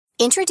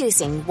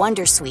Introducing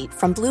Wondersuite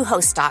from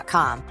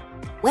Bluehost.com.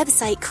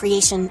 Website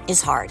creation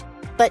is hard,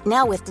 but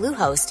now with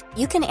Bluehost,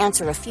 you can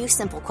answer a few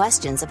simple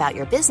questions about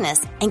your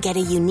business and get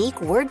a unique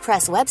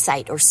WordPress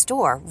website or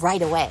store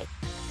right away.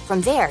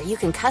 From there, you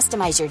can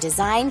customize your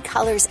design,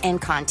 colors,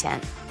 and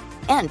content.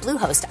 And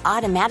Bluehost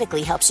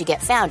automatically helps you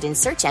get found in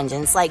search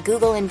engines like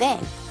Google and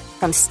Bing.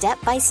 From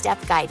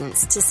step-by-step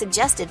guidance to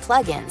suggested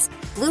plugins,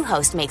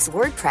 Bluehost makes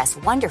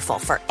WordPress wonderful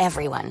for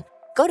everyone.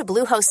 Go to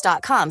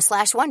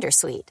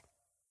bluehost.com/wondersuite.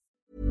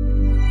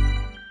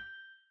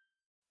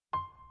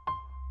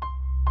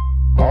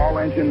 All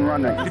engine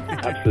running.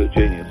 Absolute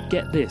genius.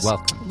 Get this.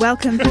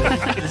 Welcome.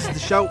 This is the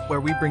show where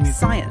we bring you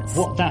Science.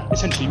 What that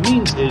essentially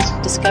means is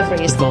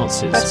discoveries,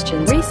 advances,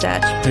 Questions.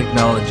 Research.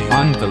 technology.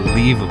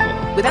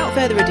 Unbelievable. Without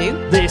further ado,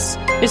 this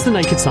is The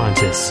Naked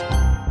Scientists.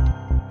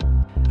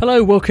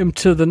 Hello, welcome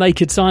to The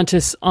Naked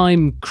Scientists.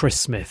 I'm Chris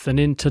Smith, and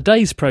in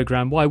today's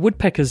programme, why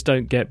woodpeckers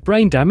don't get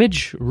brain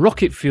damage,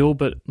 rocket fuel,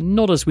 but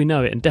not as we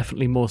know it, and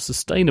definitely more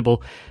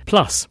sustainable.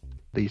 Plus,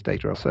 these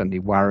data are certainly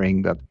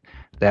worrying that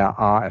there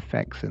are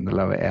effects in the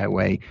lower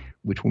airway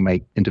which will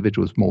make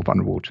individuals more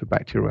vulnerable to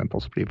bacterial and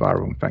possibly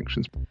viral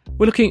infections.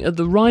 we're looking at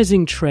the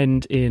rising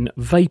trend in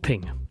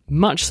vaping.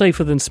 Much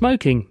safer than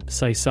smoking,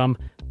 say some,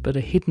 but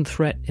a hidden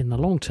threat in the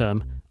long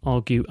term,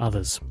 argue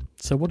others.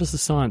 So what does the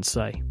science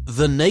say?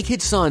 The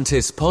Naked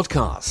Scientists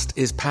podcast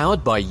is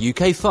powered by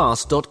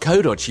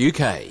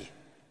ukfast.co.uk.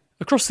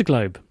 Across the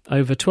globe,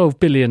 over 12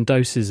 billion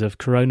doses of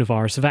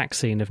coronavirus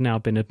vaccine have now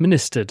been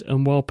administered,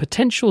 and while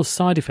potential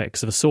side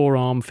effects of a sore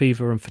arm,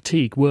 fever and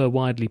fatigue were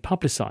widely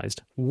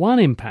publicised, one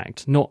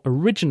impact not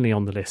originally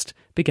on the list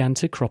began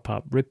to crop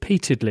up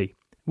repeatedly.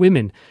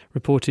 Women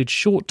reported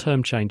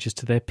short-term changes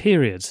to their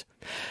periods.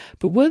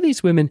 But were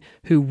these women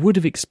who would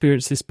have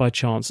experienced this by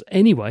chance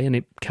anyway, and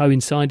it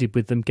coincided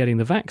with them getting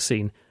the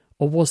vaccine,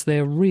 or was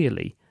there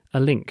really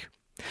a link?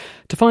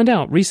 To find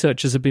out,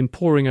 researchers have been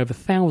poring over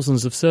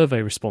thousands of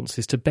survey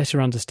responses to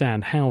better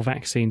understand how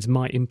vaccines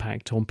might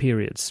impact on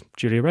periods.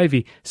 Julia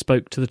Ravey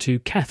spoke to the two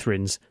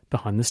Catherines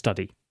behind the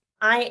study.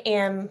 I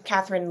am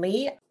Catherine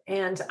Lee.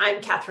 And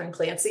I'm Catherine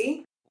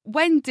Clancy.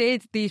 when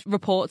did these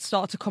reports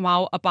start to come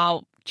out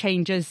about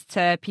changes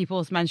to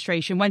people's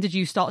menstruation? When did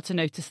you start to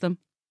notice them?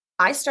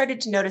 I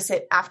started to notice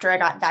it after I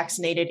got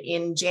vaccinated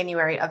in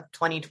January of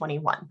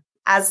 2021.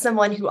 As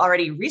someone who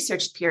already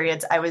researched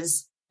periods, I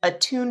was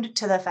attuned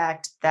to the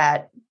fact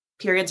that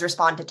periods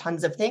respond to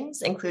tons of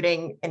things,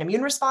 including an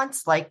immune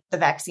response, like the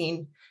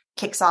vaccine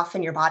kicks off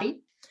in your body.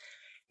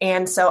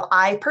 And so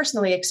I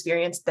personally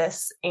experienced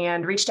this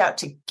and reached out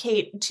to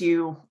Kate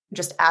to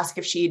just ask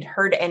if she'd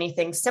heard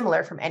anything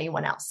similar from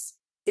anyone else.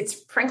 It's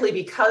frankly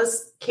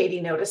because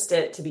Katie noticed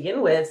it to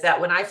begin with that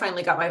when I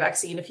finally got my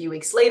vaccine a few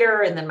weeks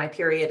later, and then my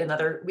period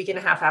another week and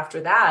a half after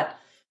that,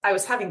 I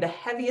was having the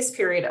heaviest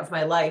period of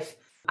my life.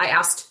 I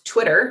asked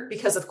Twitter,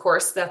 because of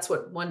course that's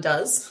what one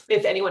does,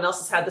 if anyone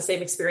else has had the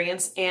same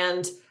experience.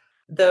 And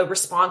the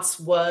response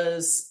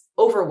was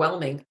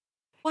overwhelming.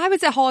 Why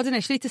was it hard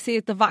initially to see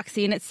if the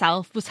vaccine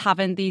itself was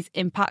having these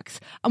impacts?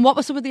 And what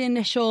were some of the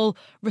initial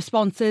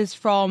responses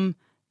from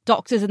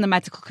doctors in the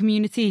medical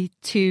community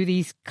to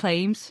these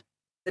claims?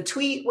 The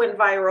tweet went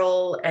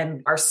viral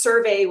and our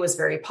survey was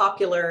very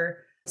popular.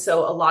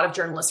 So a lot of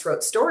journalists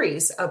wrote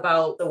stories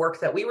about the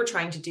work that we were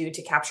trying to do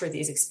to capture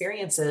these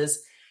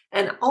experiences.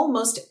 And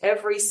almost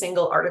every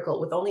single article,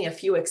 with only a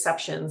few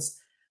exceptions,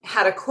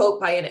 had a quote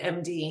by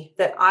an MD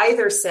that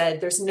either said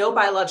there's no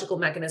biological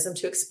mechanism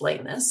to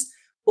explain this,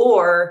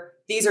 or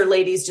these are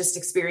ladies just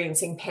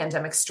experiencing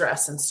pandemic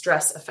stress, and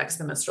stress affects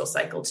the menstrual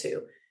cycle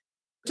too.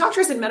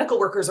 Doctors and medical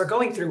workers are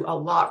going through a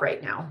lot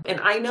right now. And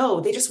I know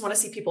they just want to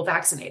see people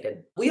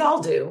vaccinated. We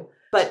all do.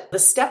 But the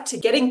step to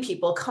getting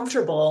people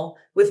comfortable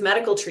with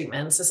medical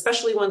treatments,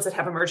 especially ones that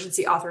have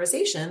emergency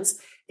authorizations,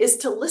 is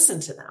to listen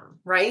to them,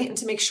 right? And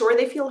to make sure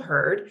they feel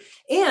heard,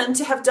 and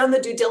to have done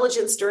the due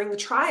diligence during the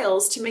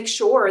trials to make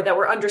sure that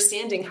we're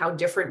understanding how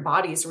different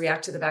bodies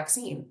react to the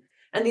vaccine.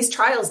 And these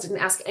trials didn't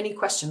ask any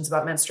questions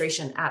about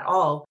menstruation at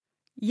all.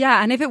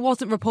 Yeah, and if it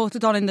wasn't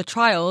reported on in the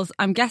trials,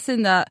 I'm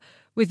guessing that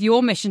with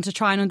your mission to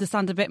try and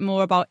understand a bit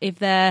more about if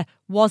there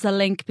was a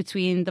link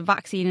between the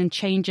vaccine and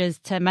changes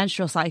to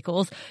menstrual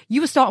cycles, you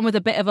were starting with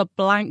a bit of a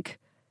blank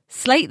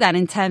slate then,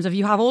 in terms of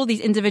you have all these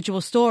individual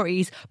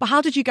stories, but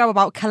how did you go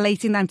about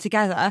collating them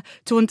together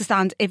to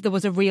understand if there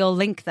was a real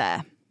link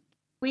there?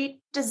 We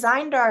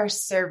designed our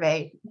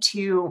survey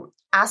to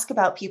ask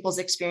about people's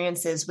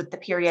experiences with the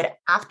period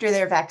after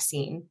their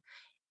vaccine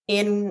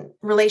in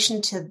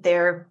relation to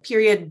their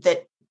period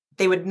that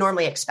they would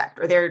normally expect,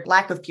 or their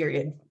lack of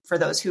period for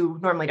those who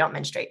normally don't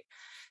menstruate.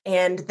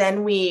 And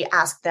then we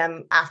asked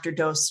them after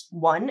dose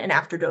 1 and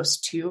after dose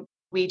 2.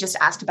 We just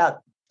asked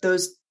about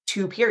those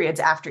 2 periods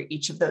after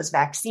each of those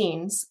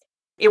vaccines.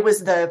 It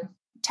was the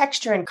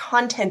texture and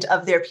content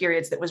of their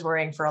periods that was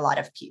worrying for a lot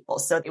of people.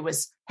 So it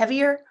was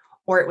heavier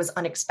or it was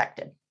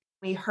unexpected.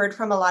 We heard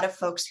from a lot of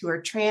folks who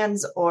are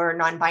trans or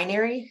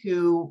non-binary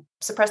who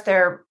suppress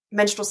their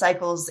menstrual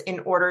cycles in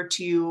order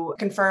to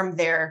confirm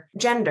their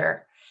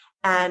gender.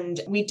 And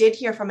we did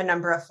hear from a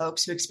number of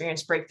folks who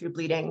experienced breakthrough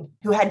bleeding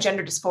who had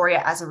gender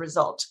dysphoria as a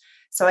result.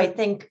 So I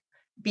think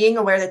being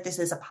aware that this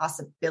is a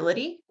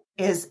possibility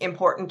is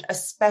important,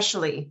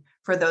 especially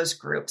for those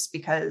groups,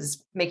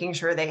 because making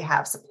sure they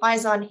have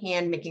supplies on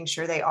hand, making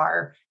sure they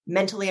are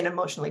mentally and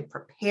emotionally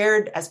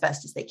prepared as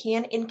best as they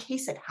can in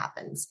case it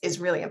happens is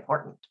really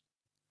important.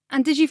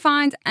 And did you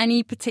find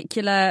any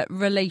particular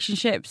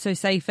relationships, so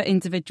say for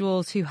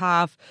individuals who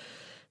have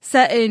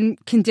certain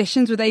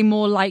conditions, were they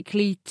more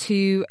likely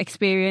to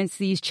experience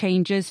these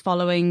changes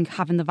following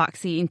having the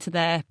vaccine to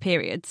their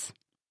periods?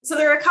 So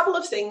there are a couple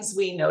of things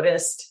we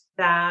noticed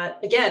that,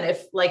 again,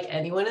 if like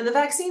anyone in the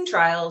vaccine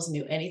trials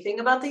knew anything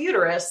about the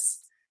uterus,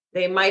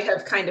 they might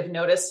have kind of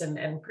noticed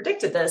and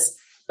predicted this.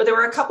 But there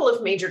were a couple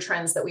of major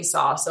trends that we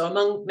saw. So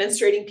among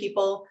menstruating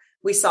people,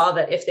 we saw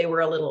that if they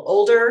were a little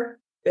older,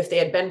 if they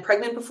had been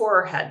pregnant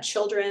before or had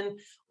children,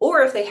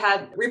 or if they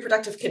had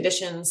reproductive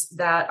conditions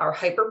that are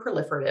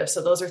hyperproliferative.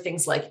 So those are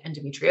things like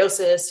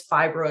endometriosis,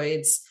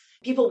 fibroids.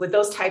 People with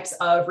those types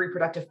of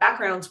reproductive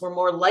backgrounds were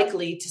more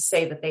likely to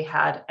say that they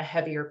had a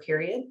heavier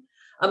period.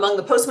 Among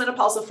the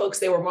postmenopausal folks,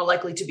 they were more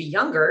likely to be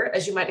younger,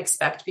 as you might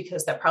expect,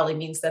 because that probably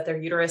means that their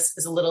uterus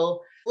is a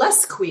little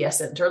less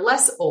quiescent or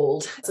less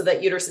old. So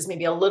that uterus is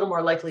maybe a little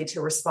more likely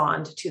to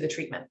respond to the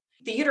treatment.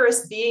 The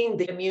uterus being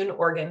the immune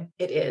organ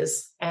it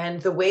is,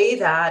 and the way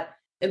that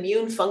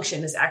immune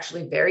function is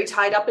actually very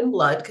tied up in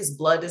blood, because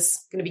blood is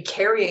going to be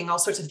carrying all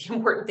sorts of the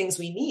important things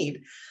we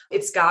need.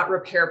 It's got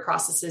repair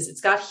processes,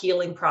 it's got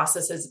healing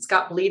processes, it's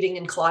got bleeding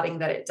and clotting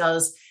that it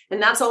does.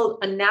 And that's all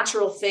a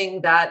natural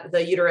thing that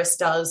the uterus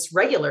does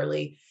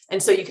regularly.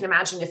 And so you can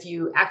imagine if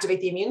you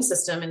activate the immune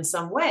system in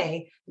some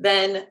way,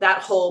 then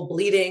that whole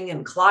bleeding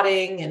and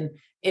clotting and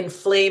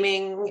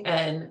inflaming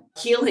and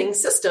healing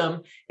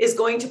system is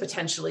going to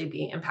potentially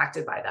be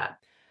impacted by that.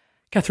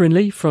 Catherine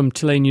Lee from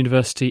Tulane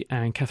University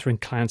and Catherine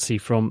Clancy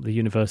from the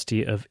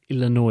University of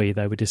Illinois.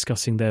 They were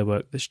discussing their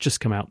work that's just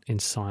come out in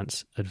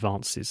Science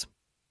Advances.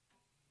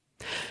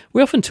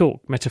 We often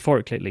talk,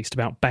 metaphorically at least,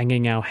 about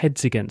banging our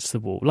heads against the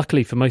wall.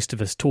 Luckily for most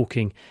of us,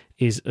 talking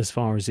is as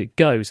far as it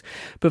goes.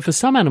 But for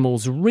some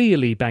animals,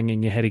 really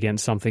banging your head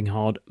against something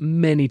hard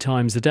many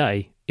times a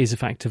day is a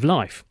fact of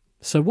life.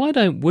 So why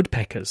don't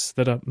woodpeckers,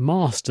 that are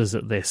masters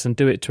at this and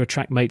do it to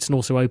attract mates and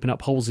also open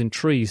up holes in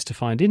trees to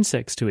find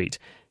insects to eat,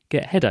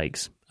 get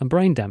headaches and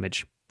brain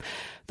damage?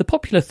 The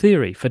popular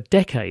theory for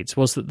decades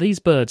was that these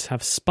birds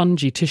have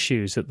spongy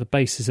tissues at the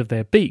bases of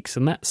their beaks,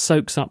 and that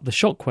soaks up the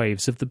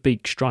shockwaves of the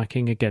beak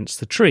striking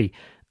against the tree,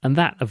 and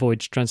that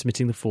avoids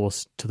transmitting the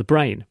force to the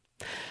brain.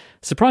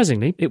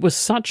 Surprisingly, it was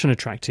such an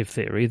attractive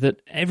theory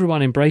that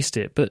everyone embraced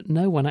it, but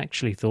no one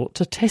actually thought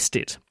to test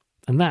it.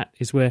 And that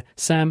is where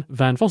Sam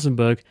van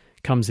Vossenberg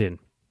comes in.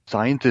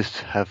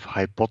 Scientists have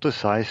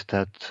hypothesized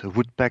that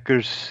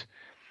woodpeckers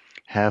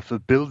have a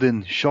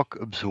built-in shock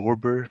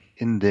absorber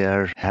in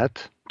their head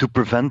to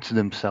prevent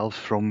themselves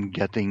from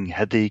getting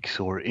headaches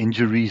or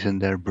injuries in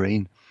their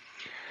brain.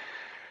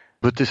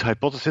 But this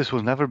hypothesis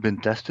has never been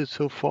tested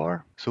so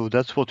far, so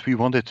that's what we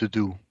wanted to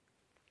do.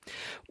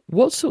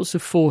 What sorts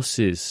of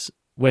forces,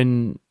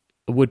 when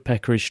a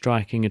woodpecker is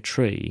striking a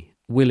tree,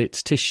 will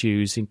its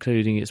tissues,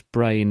 including its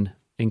brain,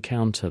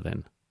 encounter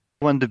then?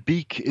 When the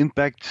beak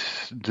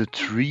impacts the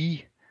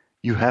tree,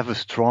 you have a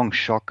strong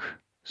shock.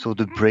 So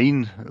the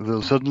brain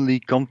will suddenly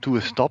come to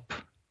a stop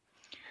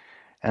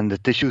and the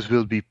tissues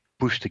will be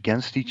pushed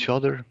against each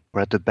other.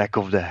 Or at the back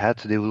of the head,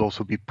 they will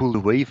also be pulled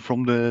away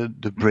from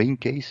the brain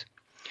case.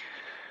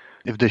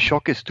 If the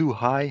shock is too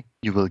high,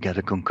 you will get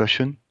a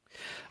concussion.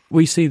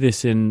 We see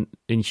this in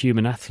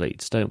human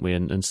athletes, don't we,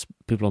 and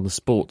people on the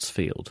sports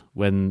field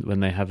when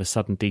they have a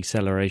sudden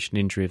deceleration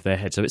injury of their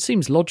head. So it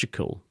seems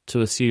logical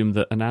to assume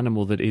that an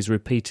animal that is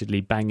repeatedly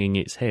banging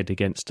its head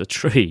against a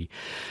tree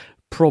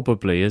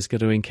probably is going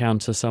to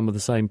encounter some of the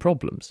same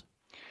problems.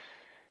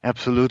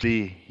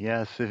 Absolutely,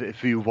 yes.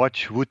 If you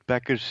watch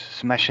woodpeckers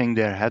smashing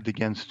their head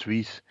against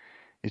trees,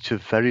 it's a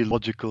very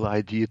logical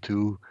idea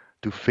to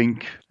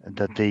think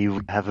that they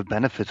would have a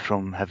benefit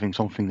from having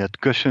something that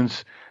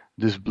cushions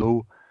this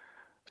blow.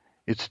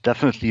 It's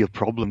definitely a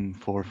problem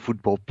for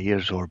football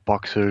players or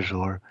boxers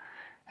or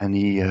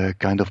any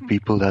kind of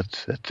people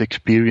that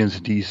experience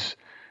these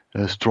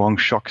strong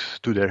shocks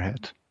to their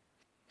head.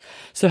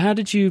 So how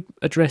did you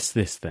address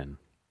this then?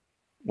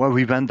 Well,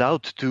 we went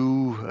out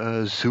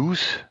to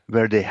zoos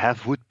where they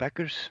have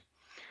woodpeckers,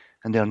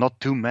 and there are not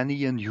too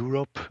many in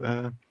Europe.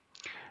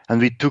 And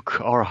we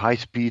took our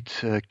high-speed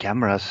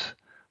cameras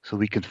so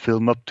we could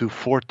film up to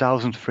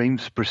 4,000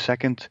 frames per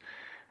second.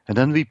 And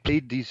then we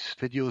played these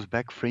videos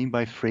back frame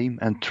by frame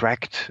and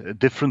tracked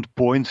different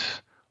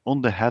points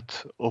on the head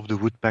of the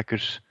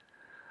woodpeckers,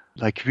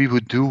 like we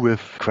would do with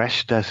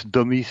crash test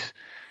dummies.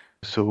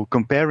 So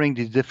comparing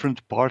the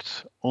different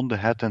parts on the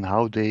head and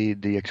how they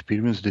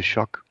experience the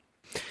shock.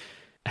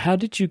 How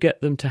did you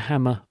get them to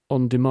hammer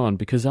on demand?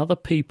 Because other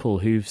people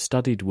who've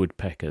studied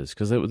woodpeckers,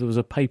 because there was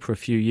a paper a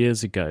few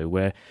years ago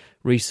where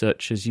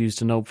researchers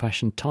used an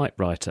old-fashioned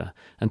typewriter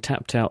and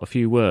tapped out a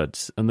few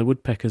words, and the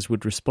woodpeckers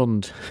would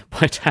respond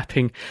by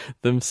tapping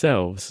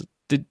themselves.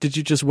 Did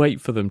you just wait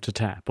for them to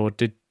tap, or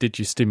did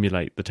you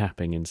stimulate the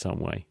tapping in some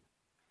way?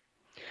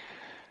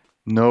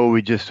 No,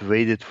 we just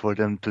waited for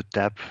them to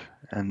tap,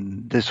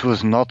 and this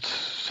was not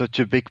such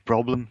a big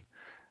problem.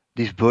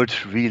 These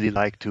birds really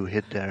like to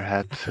hit their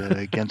head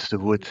against the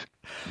wood.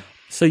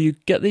 So you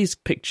get these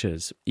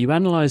pictures, you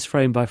analyse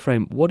frame by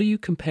frame. What are you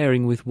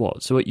comparing with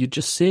what? So you're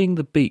just seeing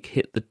the beak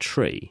hit the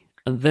tree,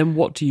 and then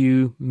what do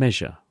you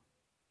measure?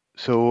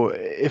 So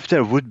if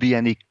there would be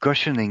any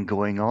cushioning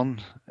going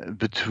on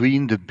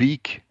between the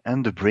beak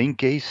and the brain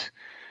case,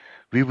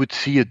 we would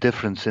see a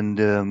difference in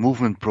the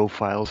movement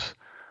profiles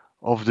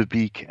of the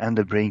beak and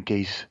the brain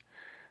case.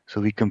 So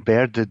we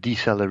compared the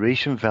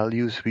deceleration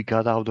values we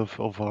got out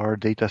of our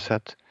data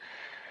set.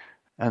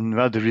 And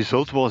well, the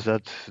result was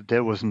that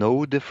there was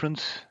no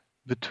difference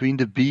between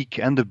the beak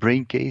and the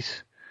brain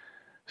case.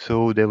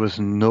 So there was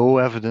no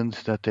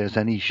evidence that there's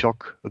any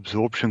shock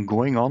absorption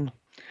going on.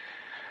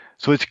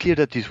 So it's clear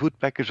that these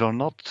woodpeckers are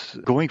not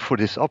going for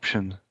this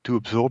option to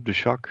absorb the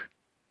shock.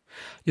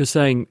 You're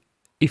saying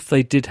if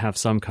they did have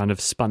some kind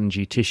of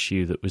spongy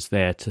tissue that was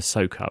there to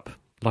soak up,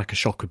 like a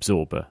shock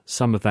absorber,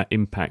 some of that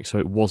impact, so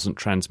it wasn't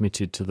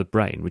transmitted to the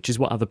brain, which is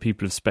what other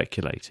people have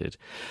speculated,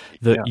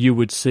 that you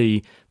would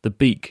see the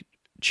beak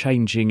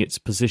changing its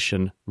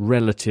position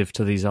relative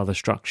to these other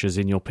structures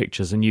in your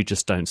pictures, and you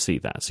just don't see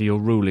that. So you're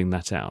ruling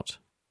that out.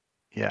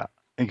 Yeah,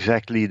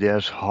 exactly.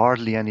 There's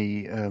hardly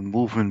any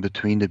movement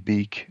between the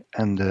beak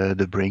and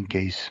the brain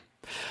case.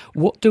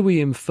 What do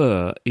we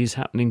infer is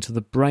happening to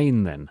the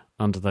brain then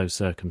under those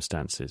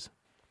circumstances?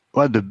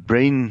 Well, the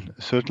brain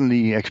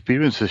certainly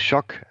experiences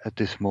shock at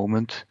this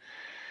moment,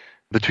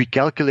 but we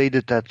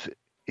calculated that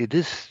it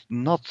is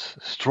not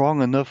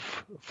strong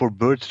enough for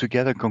birds to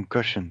get a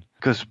concussion,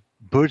 because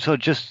birds are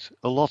just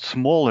a lot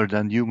smaller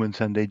than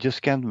humans and they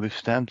just can't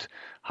withstand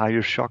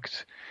higher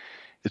shocks.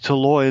 It's a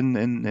law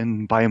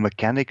in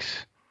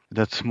biomechanics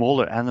that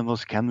smaller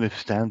animals can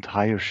withstand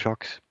higher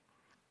shocks.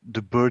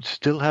 The birds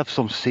still have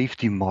some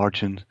safety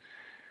margin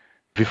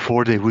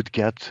before they would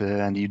get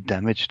any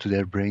damage to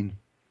their brain.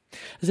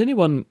 Has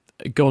anyone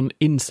gone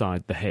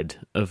inside the head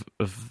of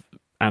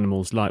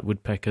animals like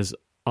woodpeckers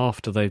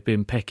after they've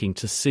been pecking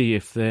to see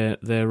if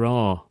there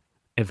are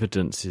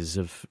evidences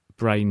of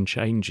brain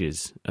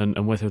changes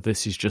and whether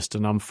this is just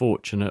an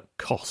unfortunate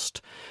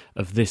cost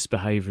of this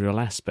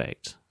behavioural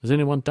aspect? Has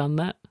anyone done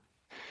that?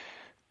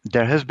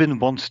 There has been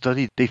one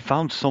study. They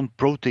found some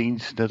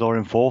proteins that are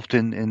involved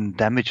in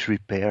damage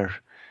repair.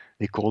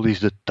 They call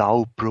these the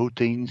tau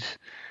proteins.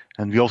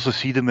 And we also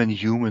see them in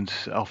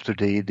humans after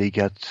they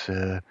get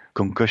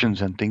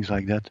concussions and things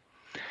like that.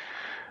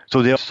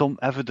 So there's some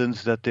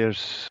evidence that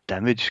there's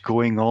damage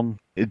going on.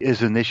 It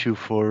is an issue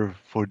for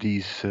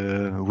these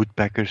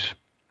woodpeckers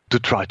to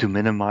try to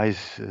minimize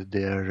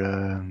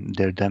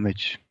their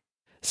damage.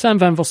 Sam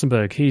van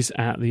Vossenberg, he's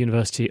at the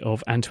University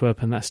of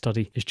Antwerp, and that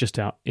study is just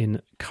out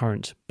in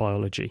Current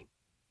Biology.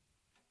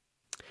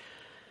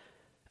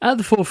 At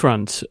the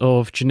forefront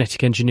of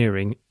genetic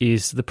engineering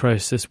is the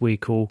process we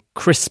call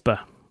CRISPR.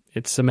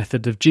 It's a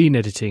method of gene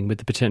editing with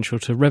the potential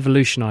to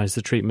revolutionise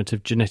the treatment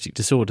of genetic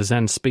disorders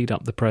and speed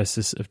up the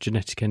process of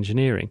genetic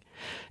engineering.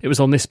 It was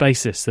on this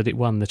basis that it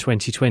won the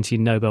 2020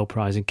 Nobel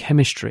Prize in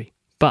Chemistry.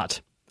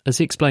 But, as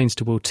he explains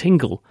to Will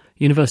Tingle,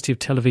 University of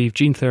Tel Aviv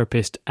gene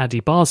therapist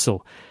Adi Barsel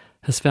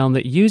has found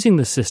that using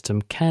the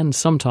system can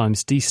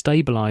sometimes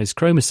destabilise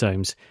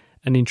chromosomes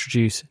and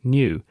introduce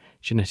new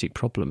genetic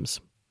problems.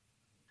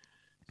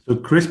 So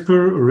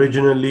CRISPR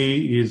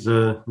originally is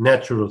a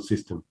natural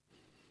system.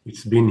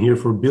 It's been here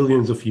for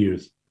billions of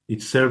years.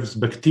 It serves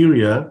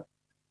bacteria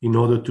in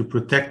order to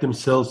protect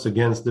themselves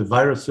against the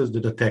viruses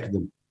that attack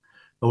them.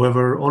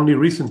 However, only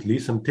recently,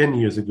 some 10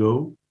 years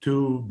ago,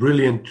 two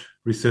brilliant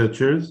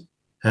researchers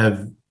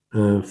have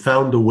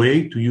found a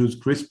way to use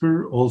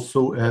CRISPR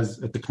also as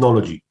a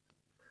technology.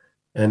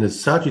 And as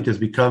such, it has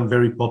become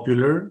very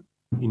popular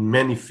in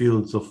many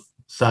fields of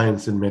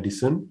science and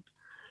medicine.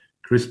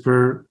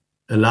 CRISPR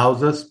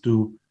allows us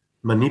to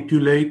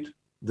manipulate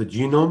the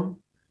genome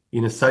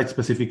in a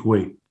site-specific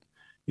way.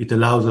 It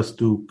allows us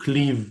to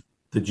cleave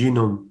the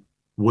genome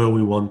where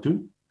we want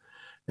to.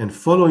 And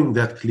following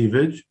that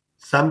cleavage,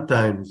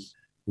 sometimes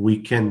we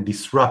can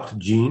disrupt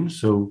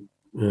genes, so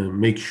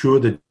make sure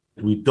that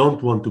we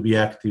don't want to be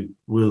active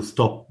will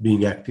stop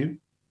being active.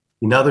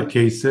 In other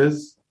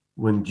cases,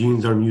 when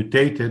genes are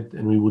mutated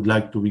and we would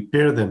like to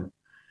repair them,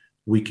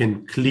 we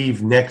can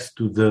cleave next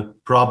to the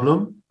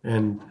problem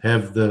and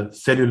have the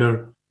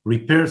cellular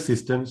repair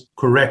systems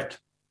correct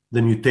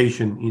the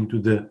mutation into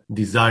the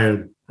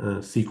desired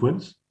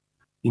sequence.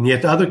 In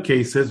yet other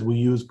cases, we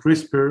use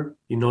CRISPR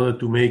in order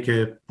to make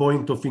a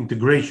point of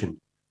integration.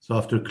 So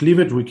after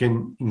cleavage, we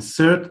can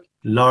insert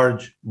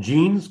large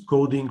genes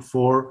coding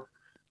for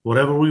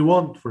whatever we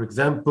want. For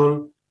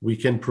example, we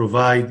can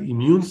provide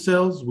immune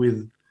cells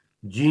with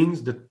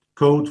genes that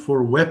code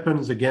for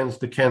weapons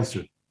against the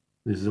cancer.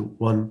 This is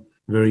one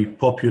very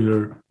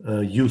popular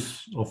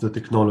use of the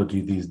technology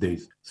these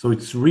days. So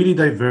it's really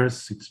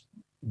diverse. It's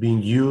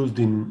being used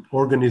in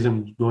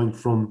organisms going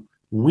from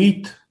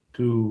wheat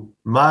to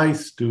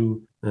mice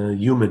to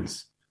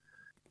humans.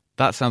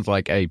 That sounds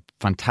like a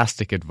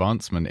fantastic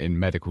advancement in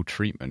medical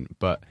treatment,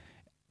 but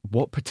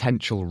what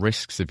potential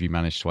risks have you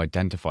managed to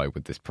identify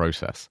with this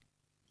process?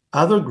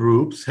 Other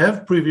groups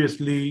have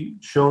previously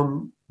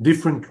shown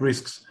different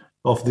risks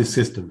of this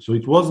system. So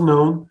it was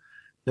known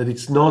that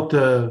it's not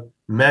a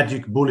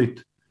magic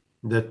bullet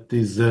that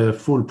is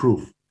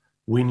foolproof.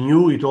 We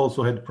knew it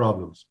also had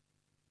problems.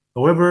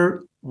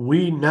 However,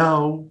 we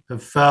now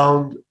have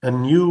found a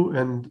new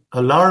and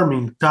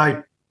alarming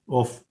type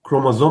of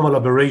chromosomal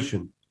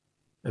aberration,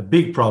 a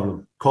big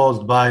problem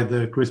caused by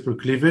the CRISPR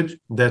cleavage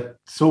that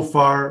so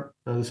far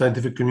the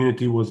scientific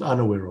community was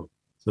unaware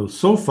of.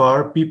 So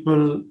far,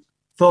 people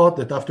thought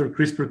that after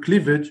CRISPR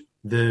cleavage,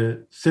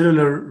 the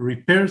cellular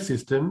repair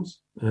systems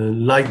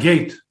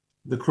ligate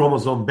the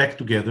chromosome back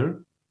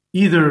together,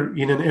 either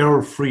in an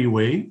error-free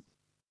way.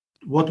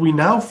 What we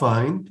now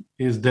find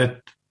is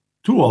that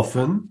too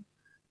often,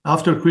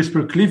 after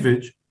CRISPR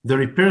cleavage, the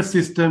repair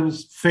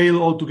systems fail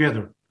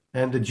altogether,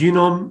 and the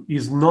genome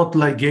is not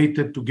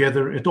ligated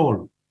together at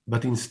all,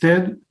 but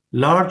instead,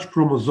 large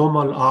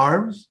chromosomal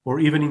arms or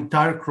even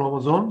entire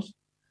chromosomes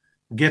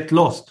get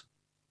lost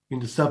in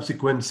the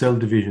subsequent cell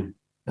division.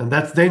 And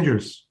that's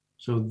dangerous.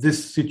 So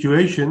this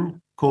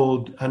situation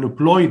called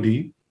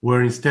aneuploidy,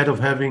 where instead of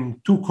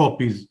having two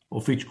copies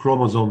of each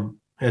chromosome,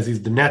 as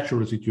is the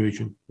natural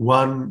situation,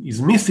 one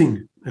is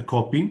missing a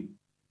copy,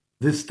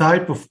 this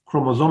type of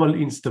chromosomal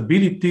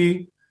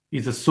instability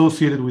is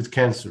associated with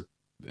cancer.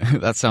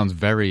 That sounds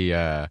very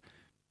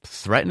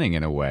threatening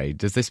in a way.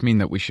 Does this mean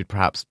that we should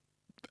perhaps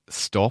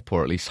stop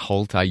or at least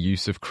halt our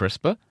use of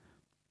CRISPR?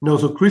 No,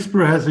 so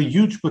CRISPR has a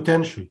huge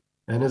potential.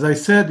 And as I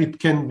said, it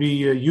can be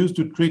used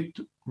to treat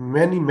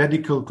many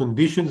medical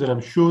conditions, and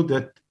I'm sure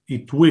that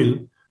it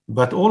will.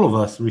 But all of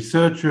us,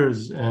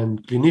 researchers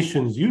and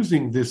clinicians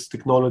using this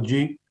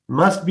technology,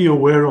 must be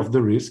aware of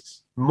the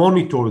risks,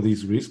 monitor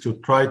these risks, or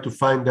try to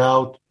find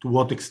out to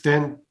what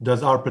extent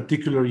does our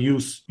particular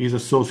use is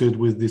associated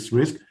with this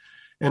risk,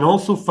 and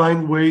also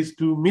find ways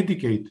to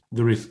mitigate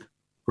the risk.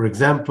 For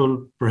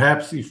example,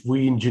 perhaps if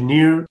we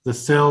engineer the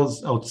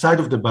cells outside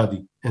of the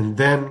body and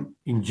then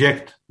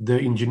inject the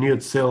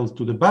engineered cells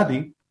to the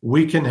body,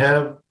 we can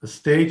have a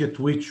stage at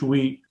which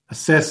we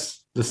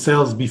assess the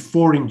cells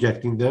before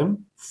injecting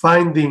them,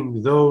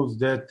 finding those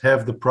that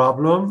have the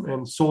problem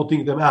and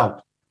sorting them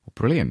out.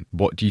 Brilliant.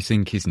 What do you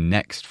think is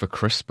next for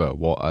CRISPR?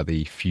 What are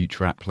the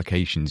future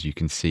applications you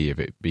can see of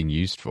it being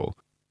used for?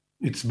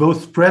 It's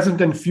both present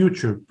and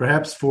future.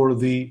 Perhaps for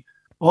the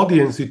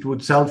audience it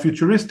would sound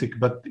futuristic,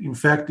 but in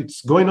fact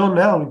it's going on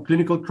now in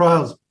clinical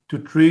trials to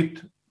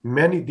treat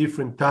many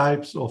different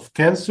types of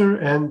cancer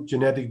and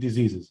genetic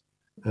diseases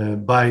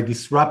by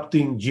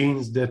disrupting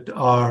genes that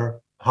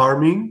are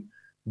harming,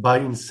 by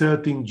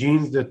inserting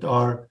genes that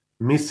are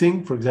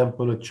missing. For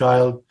example, a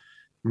child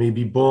may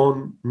be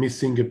born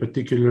missing a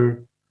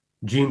particular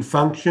gene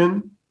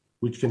function,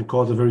 which can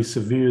cause a very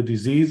severe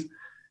disease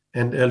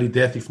and early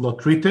death if not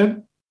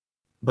treated.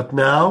 But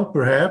now,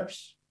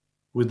 perhaps,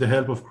 with the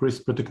help of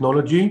CRISPR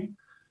technology,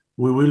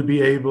 we will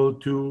be able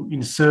to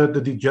insert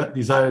the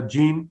desired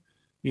gene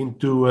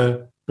into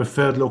a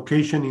preferred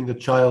location in the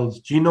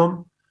child's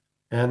genome,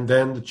 and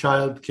then the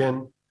child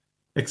can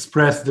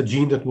express the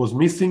gene that was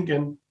missing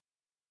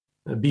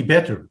and be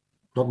better.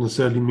 Not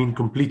necessarily mean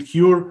complete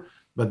cure,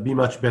 but be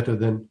much better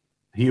than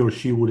he or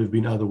she would have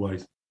been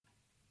otherwise.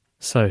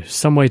 So,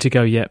 some way to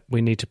go yet.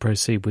 We need to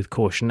proceed with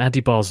caution. Adi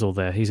Basel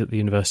there, he's at the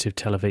University of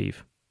Tel Aviv.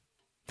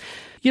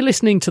 You're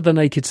listening to The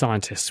Naked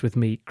Scientists with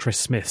me, Chris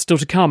Smith. Still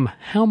to come,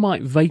 how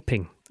might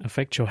vaping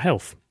affect your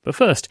health? But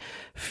first,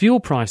 fuel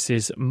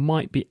prices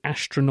might be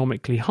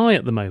astronomically high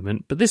at the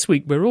moment, but this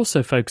week we're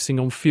also focusing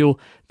on fuel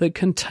that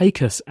can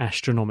take us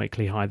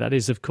astronomically high. That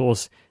is, of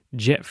course,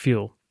 jet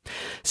fuel.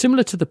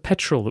 Similar to the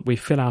petrol that we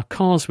fill our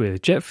cars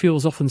with, jet fuel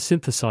is often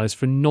synthesised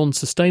from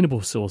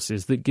non-sustainable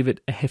sources that give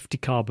it a hefty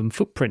carbon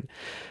footprint.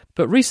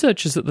 But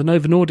researchers at the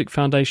Novo Nordisk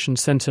Foundation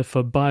Centre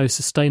for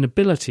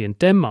Biosustainability in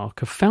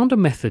Denmark have found a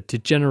method to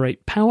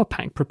generate power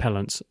pack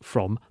propellants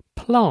from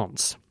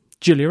plants.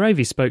 Julia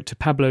Avey spoke to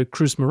Pablo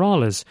Cruz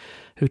Morales,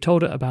 who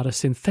told her about a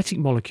synthetic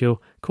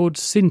molecule called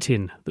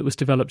Syntin that was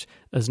developed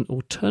as an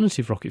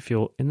alternative rocket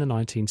fuel in the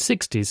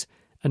 1960s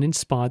and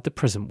inspired the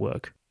present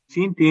work.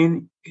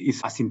 Syntin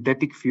is a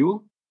synthetic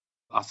fuel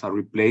as a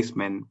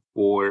replacement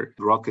for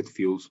rocket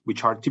fuels,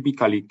 which are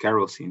typically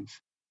kerosene.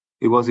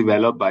 It was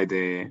developed by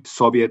the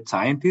Soviet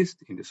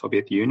scientists in the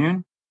Soviet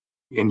Union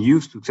and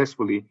used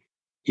successfully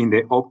in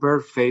the upper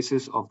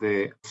phases of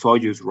the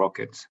Soyuz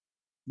rockets.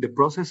 The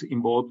process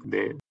involved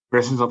the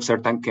presence of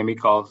certain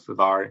chemicals that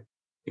are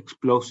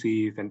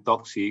explosive and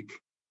toxic,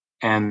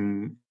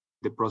 and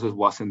the process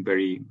wasn't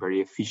very,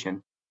 very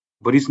efficient.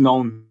 But it's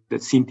known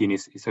that Syntin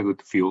is a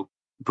good fuel.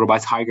 It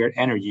provides higher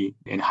energy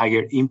and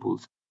higher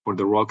impulse for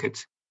the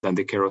rockets than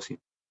the kerosene.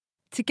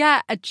 To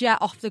get a jet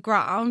off the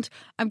ground,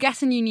 I'm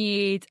guessing you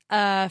need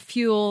a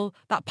fuel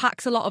that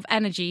packs a lot of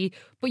energy,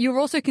 but you're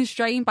also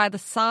constrained by the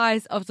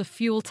size of the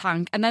fuel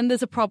tank. And then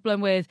there's a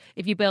problem with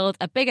if you build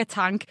a bigger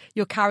tank,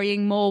 you're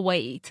carrying more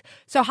weight.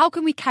 So how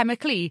can we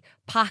chemically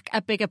pack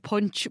a bigger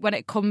punch when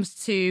it comes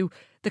to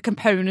the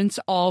components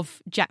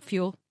of jet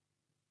fuel?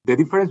 The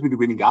difference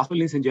between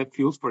gasolines and jet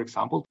fuels, for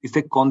example, is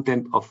the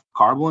content of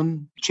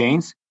carbon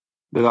chains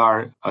that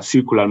are a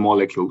circular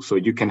molecule. So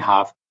you can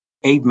have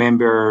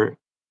 8-member,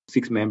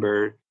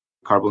 6-member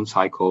carbon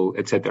cycle,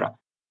 etc.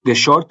 The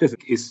shortest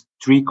is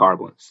 3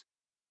 carbons.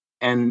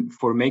 And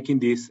for making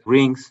these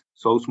rings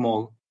so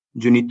small,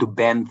 you need to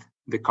bend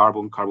the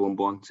carbon-carbon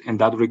bonds, and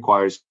that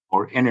requires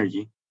more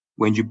energy.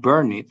 When you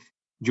burn it,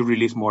 you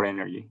release more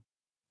energy.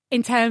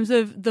 In terms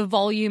of the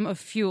volume of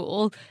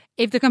fuel,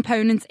 if the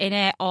components in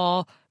it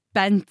are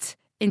bent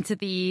into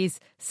these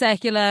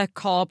circular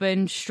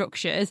carbon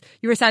structures,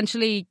 you're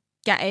essentially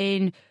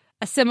getting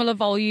a similar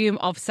volume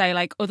of, say,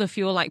 like other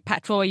fuel like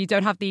petrol, where you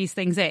don't have these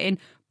things in,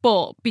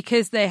 but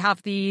because they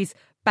have these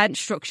bent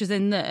structures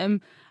in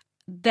them,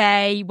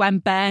 they, when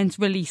burned,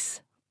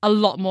 release a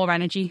lot more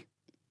energy.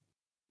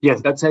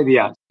 Yes, that's the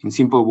idea. In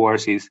simple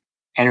words, is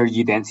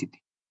energy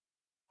density.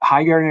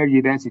 Higher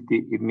energy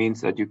density, it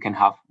means that you can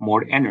have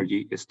more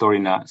energy stored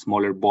in a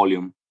smaller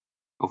volume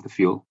of the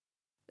fuel.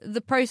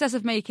 The process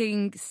of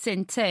making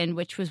syntin,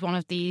 which was one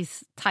of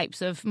these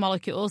types of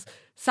molecules,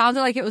 sounded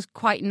like it was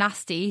quite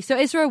nasty. So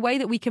is there a way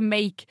that we can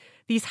make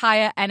these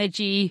higher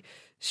energy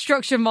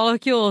structure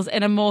molecules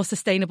in a more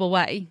sustainable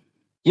way?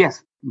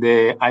 Yes,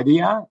 the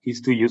idea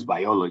is to use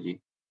biology.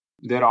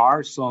 There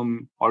are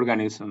some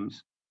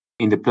organisms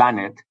in the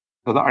planet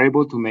that are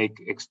able to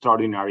make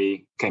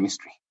extraordinary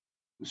chemistry.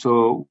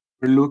 So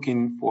we're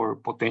looking for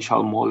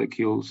potential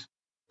molecules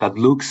that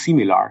look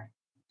similar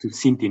to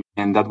syntin,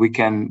 and that we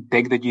can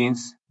take the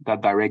genes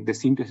that direct the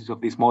synthesis of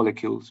these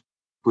molecules,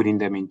 putting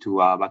them into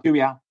a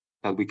bacteria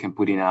that we can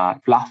put in a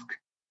flask,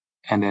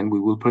 and then we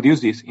will produce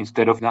this.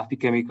 Instead of nasty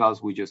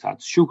chemicals, we just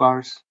add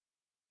sugars,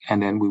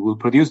 and then we will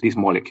produce these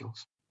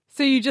molecules.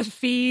 So you just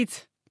feed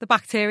the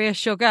bacteria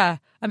sugar,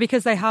 and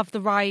because they have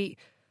the right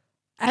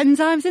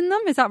enzymes in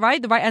them, is that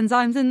right? The right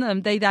enzymes in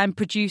them, they then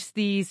produce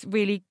these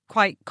really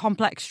quite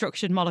complex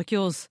structured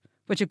molecules,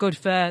 which are good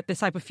for this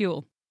type of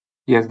fuel.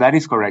 Yes, that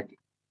is correct.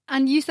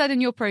 And you said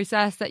in your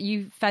process that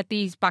you fed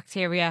these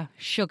bacteria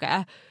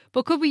sugar,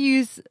 but could we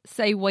use,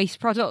 say, waste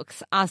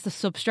products as the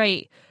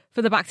substrate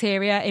for the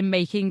bacteria in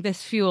making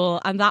this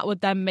fuel, and that would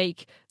then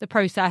make the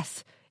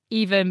process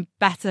even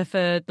better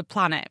for the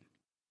planet?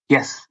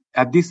 Yes.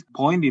 At this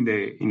point in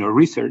the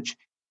research,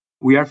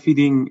 we are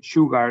feeding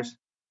sugars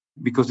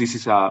because this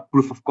is a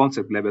proof of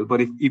concept level.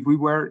 But if we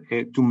were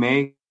to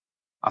make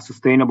a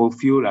sustainable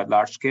fuel at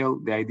large scale,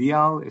 the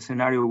ideal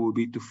scenario would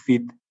be to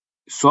feed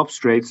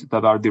substrates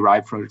that are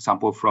derived, for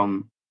example,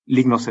 from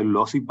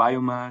lignocellulosic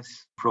biomass,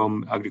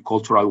 from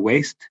agricultural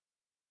waste,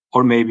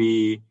 or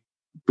maybe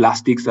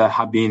plastics that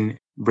have been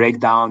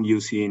break down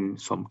using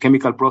some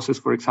chemical process,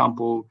 for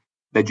example,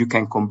 that you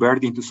can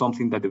convert into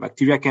something that the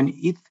bacteria can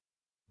eat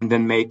and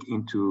then make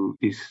into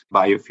these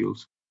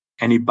biofuels.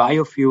 Any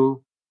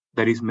biofuel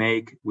that is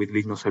made with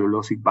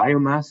lignocellulosic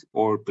biomass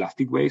or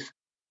plastic waste,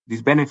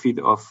 this benefit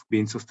of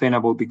being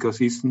sustainable because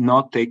it's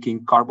not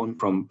taking carbon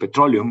from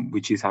petroleum,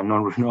 which is a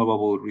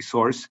non-renewable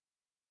resource.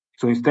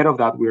 So instead of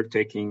that, we're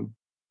taking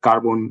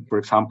carbon. For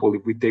example,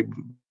 if we take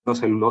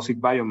cellulosic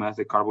biomass,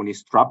 the carbon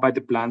is trapped by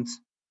the plants,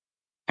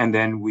 and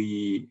then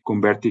we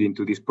convert it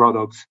into these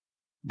products.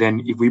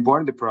 Then if we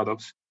burn the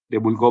products, they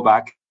will go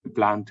back to the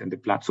plant, and the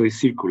plant. So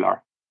it's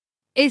circular.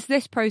 Is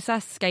this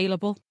process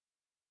scalable?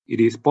 It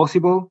is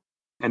possible,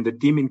 and the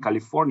team in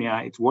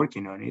California is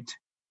working on it,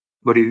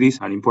 but it is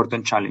an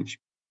important challenge.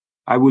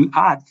 I will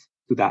add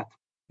to that,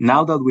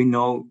 now that we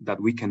know that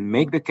we can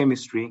make the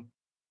chemistry,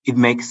 it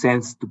makes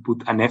sense to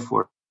put an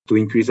effort to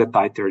increase the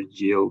titer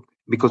yield,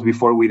 because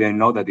before we didn't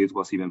know that it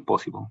was even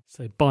possible.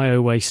 So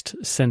bio-waste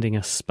sending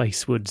us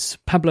spacewards.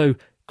 Pablo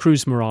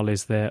Cruz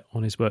Morales there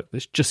on his work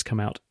that's just come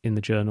out in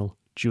the journal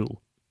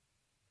Joule.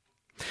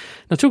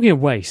 Now, talking of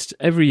waste,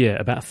 every year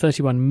about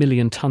 31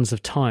 million tonnes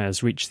of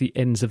tyres reach the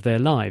ends of their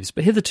lives.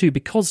 But hitherto,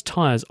 because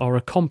tyres are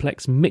a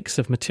complex mix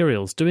of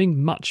materials,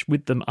 doing much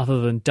with them other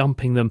than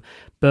dumping them,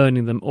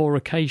 burning them, or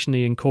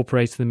occasionally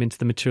incorporating them into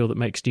the material that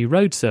makes new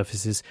road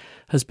surfaces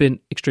has been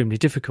extremely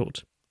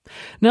difficult.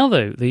 Now,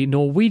 though, the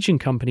Norwegian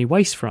company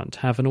Wastefront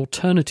have an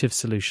alternative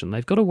solution.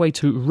 They've got a way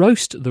to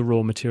roast the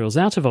raw materials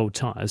out of old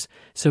tyres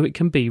so it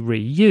can be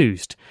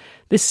reused.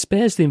 This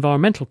spares the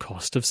environmental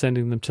cost of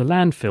sending them to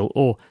landfill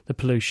or the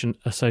pollution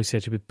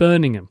associated with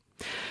burning them.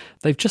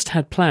 They've just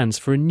had plans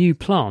for a new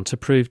plant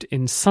approved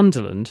in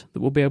Sunderland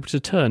that will be able to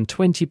turn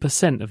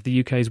 20% of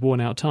the UK's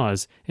worn-out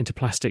tyres into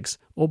plastics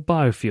or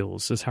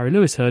biofuels, as Harry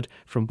Lewis heard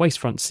from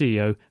Wastefront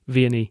CEO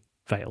Vianney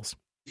Vales.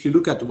 If you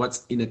look at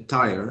what's in a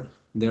tyre,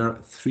 there are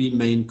three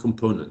main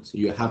components.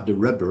 You have the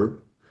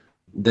rubber,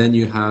 then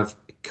you have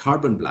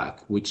carbon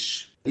black,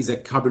 which is a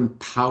carbon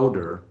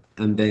powder,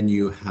 and then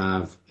you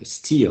have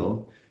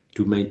steel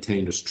to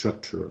maintain the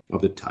structure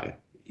of the tire.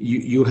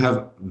 You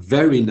have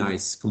very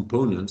nice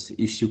components.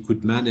 If you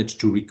could manage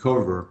to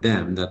recover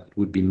them, that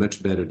would be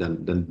much better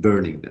than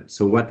burning them.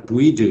 So what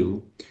we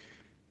do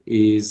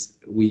is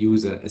we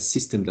use a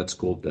system that's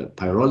called the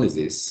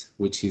pyrolysis,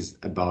 which is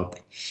about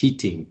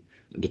heating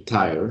the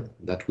tire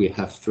that we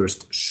have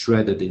first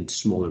shredded into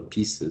smaller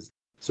pieces.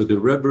 So the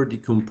rubber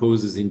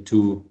decomposes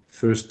into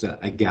first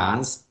a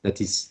gas that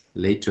is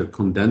later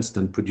condensed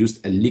and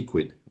produced a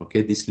liquid.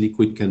 Okay, this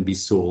liquid can be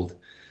sold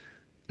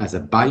as a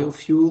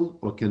biofuel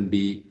or can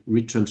be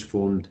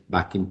retransformed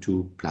back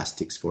into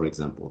plastics, for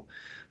example.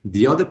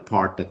 The other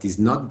part that is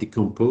not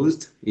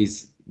decomposed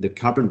is the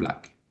carbon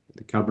black.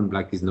 The carbon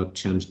black is not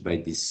changed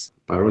by this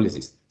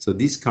pyrolysis. So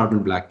this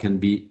carbon black can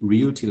be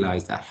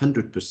reutilized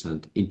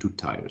 100% into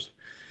tires.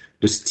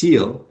 The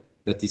steel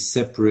that is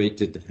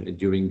separated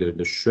during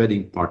the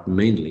shredding part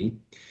mainly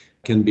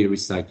can be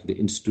recycled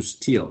into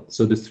steel.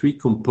 So the three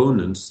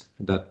components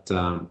that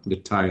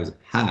the tires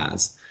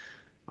has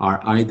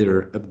are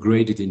either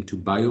upgraded into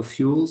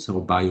biofuels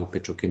or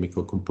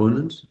biopetrochemical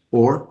components,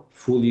 or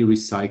fully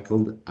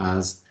recycled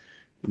as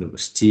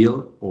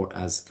steel or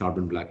as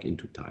carbon black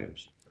into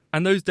tires.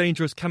 And those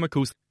dangerous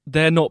chemicals,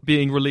 they're not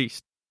being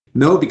released?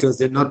 No, because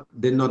they're not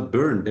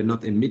burned, they're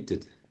not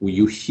emitted.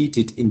 You heat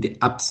it in the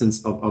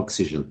absence of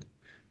oxygen.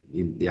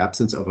 In the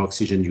absence of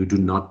oxygen, you do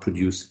not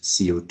produce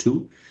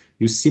CO2.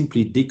 You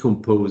simply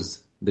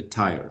decompose the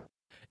tire.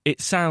 It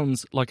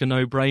sounds like a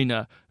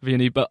no-brainer,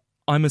 Vianney, but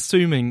I'm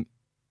assuming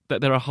that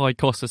there are high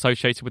costs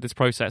associated with this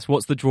process.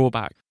 What's the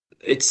drawback?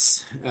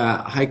 It's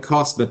high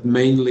cost, but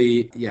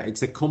mainly,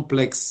 it's a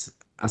complex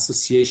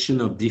association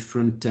of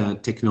different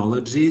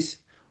technologies,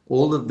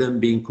 all of them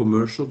being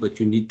commercial, but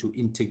you need to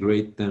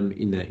integrate them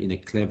in a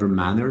clever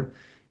manner.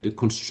 The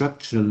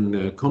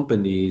construction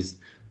companies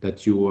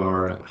that you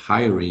are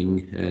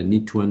hiring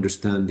need to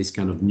understand this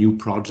kind of new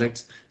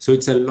projects. So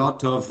it's a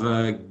lot of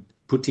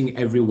putting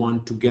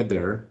everyone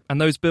together. And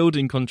those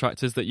building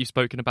contractors that you've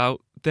spoken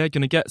about, they're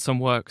going to get some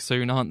work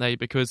soon, aren't they?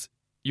 Because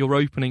you're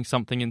opening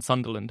something in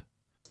Sunderland.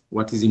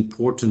 What is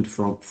important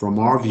from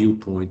our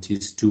viewpoint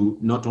is to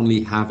not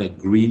only have a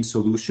green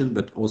solution,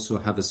 but also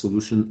have a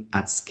solution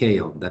at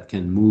scale that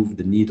can move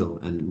the needle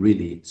and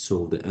really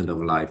solve the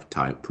end-of-life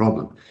tire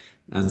problem.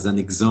 As an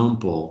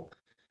example,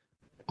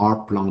 our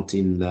plant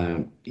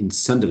in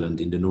Sunderland,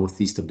 in the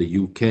northeast of the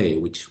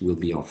UK, which will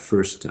be our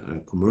first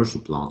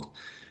commercial plant,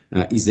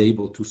 is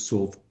able to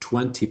solve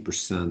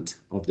 20%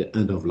 of the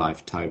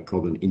end-of-life tire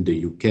problem in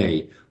the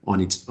UK on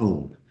its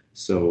own.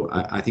 So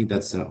I think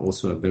that's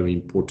also a very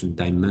important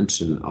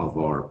dimension of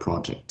our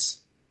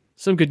projects.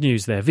 Some good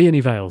news there.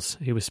 Vianney Vales,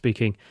 he was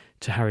speaking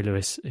to Harry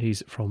Lewis.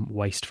 He's from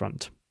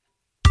Wastefront.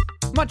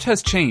 Much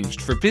has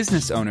changed for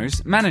business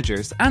owners,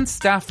 managers and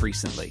staff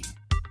recently.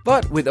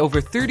 But with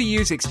over 30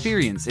 years'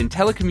 experience in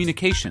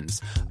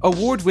telecommunications,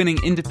 award-winning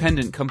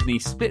independent company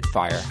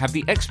Spitfire have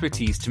the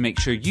expertise to make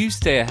sure you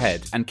stay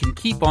ahead and can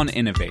keep on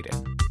innovating.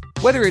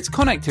 Whether it's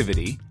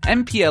connectivity,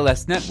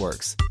 MPLS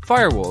networks,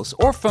 firewalls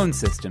or phone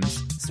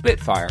systems,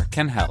 Spitfire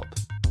can help.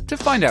 To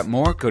find out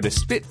more, go to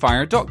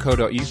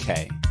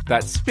spitfire.co.uk.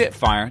 That's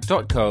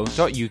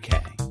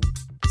spitfire.co.uk.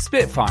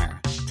 Spitfire,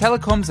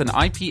 telecoms and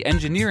IP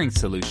engineering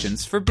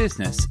solutions for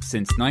business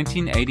since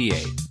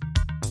 1988.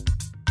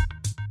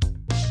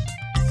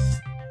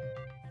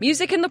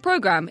 Music in the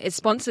programme is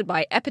sponsored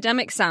by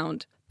Epidemic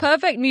Sound,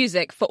 perfect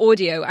music for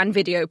audio and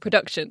video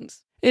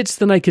productions. It's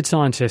The Naked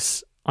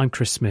Scientists. I'm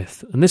Chris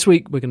Smith, and this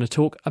week we're going to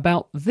talk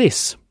about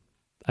this.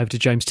 Over to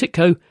James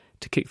Titko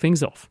to kick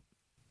things off.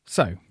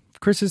 So,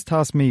 Chris has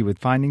tasked me with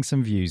finding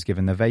some views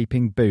given the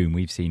vaping boom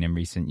we've seen in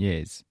recent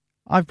years.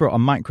 I've brought a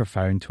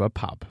microphone to a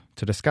pub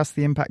to discuss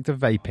the impact of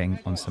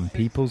vaping on some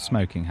people's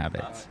smoking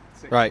habits.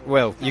 Right,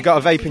 Will, you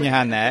got a vape in your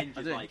hand there.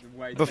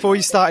 Before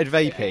you started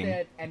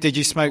vaping, did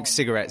you smoke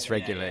cigarettes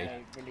regularly?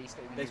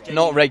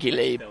 Not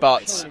regularly,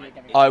 but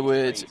I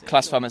would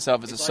classify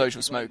myself as a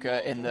social smoker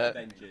in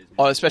that,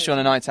 especially on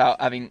a night out,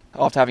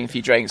 after having a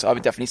few drinks, I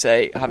would definitely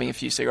say having a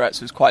few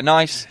cigarettes was quite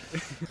nice.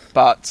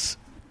 But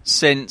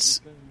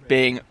since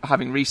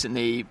having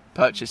recently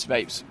purchased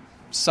vapes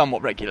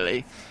somewhat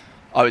regularly,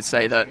 I would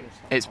say that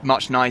it's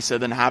much nicer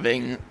than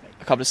having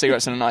a couple of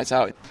cigarettes on a night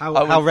out.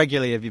 How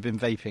regularly have you been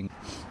vaping?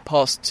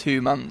 Past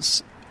 2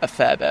 months, a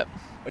fair bit.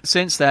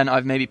 Since then,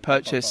 I've maybe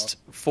purchased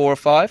 4 or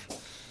 5.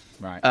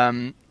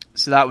 Right.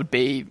 So that would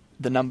be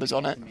the numbers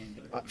on it.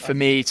 For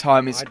me,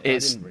 time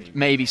is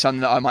maybe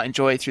something that I might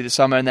enjoy through the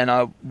summer, and then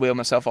I'll wheel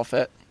myself off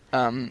it.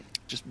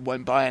 Just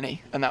won't buy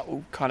any, and that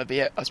will kind of be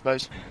it, I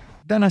suppose.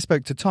 Then I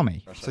spoke to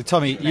Tommy. So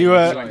Tommy, you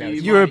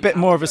were a bit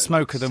more of a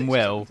smoker than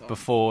Will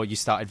before you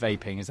started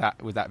vaping.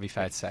 Would that be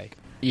fair to say?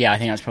 Yeah, I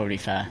think that's probably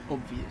fair.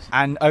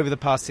 And over the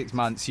past 6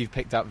 months, you've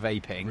picked up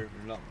vaping.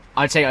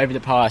 I'd say over the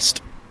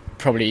past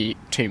probably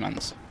 2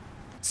 months.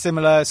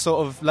 Similar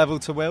sort of level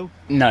to Will?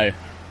 No,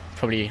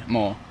 probably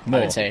more.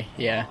 I would say,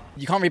 yeah.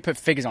 You can't really put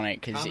figures on it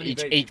because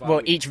each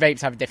vapes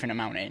have a different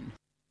amount in.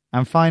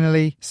 And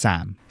finally,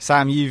 Sam.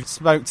 Sam, you've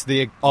smoked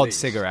the odd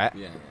cigarette.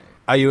 Yeah.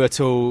 Are you at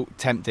all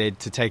tempted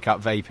to take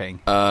up vaping?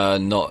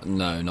 Not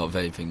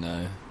vaping,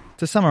 no.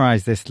 To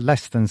summarise this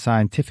less than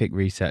scientific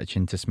research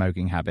into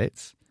smoking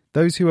habits,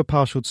 those who are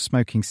partial to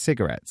smoking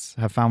cigarettes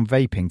have found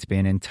vaping to be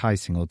an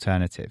enticing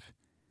alternative.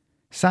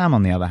 Sam,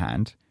 on the other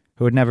hand,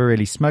 who had never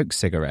really smoked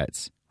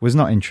cigarettes, was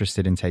not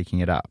interested in taking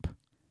it up.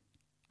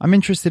 I'm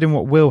interested in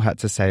what Will had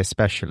to say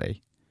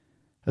especially.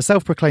 A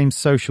self-proclaimed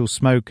social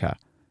smoker,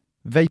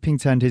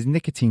 Vaping turned his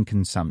nicotine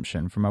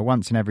consumption from a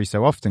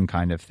once-in-every-so-often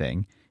kind of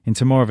thing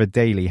into more of a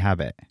daily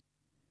habit.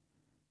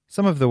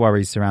 Some of the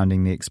worries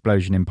surrounding the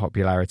explosion in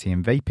popularity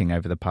in vaping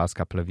over the past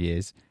couple of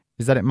years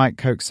is that it might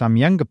coax some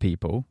younger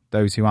people,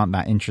 those who aren't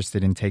that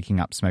interested in taking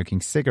up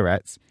smoking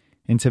cigarettes,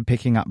 into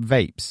picking up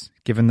vapes,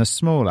 given the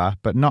smaller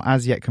but not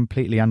as yet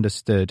completely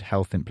understood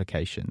health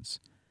implications.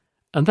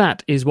 And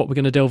that is what we're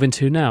going to delve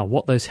into now,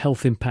 what those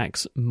health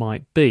impacts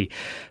might be.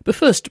 But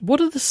first, what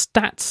do the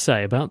stats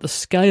say about the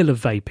scale of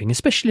vaping,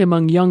 especially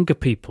among younger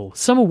people?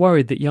 Some are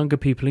worried that younger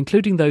people,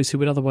 including those who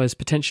would otherwise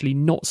potentially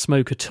not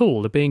smoke at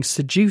all, are being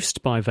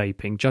seduced by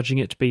vaping, judging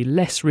it to be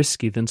less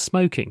risky than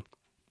smoking.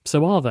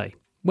 So are they?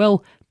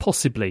 Well,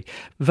 possibly.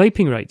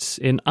 Vaping rates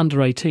in under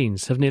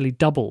 18s have nearly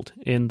doubled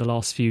in the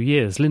last few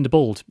years. Linda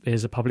Bald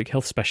is a public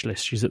health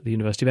specialist. She's at the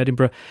University of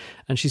Edinburgh,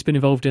 and she's been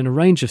involved in a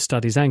range of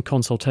studies and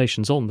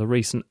consultations on the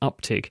recent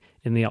uptick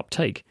in the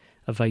uptake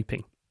of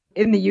vaping.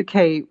 In the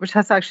UK, which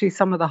has actually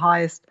some of the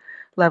highest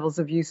levels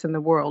of use in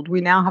the world,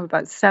 we now have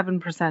about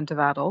 7% of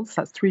adults,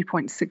 that's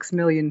 3.6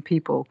 million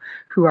people,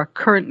 who are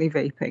currently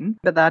vaping,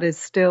 but that is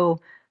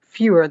still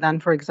fewer than,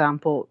 for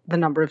example, the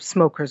number of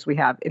smokers we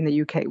have in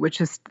the UK,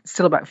 which is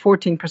still about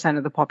 14%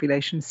 of the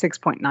population,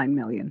 6.9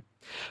 million.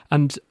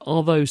 And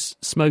are those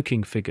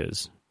smoking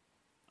figures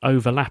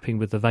overlapping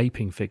with the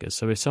vaping figures?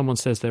 So if someone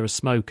says they're a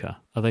smoker,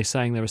 are they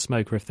saying they're a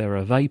smoker if they're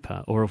a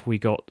vapor? Or have we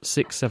got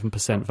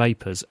 6-7%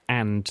 vapors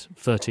and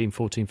 13,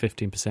 14,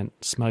 15%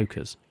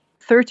 smokers?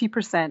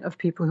 30% of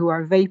people who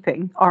are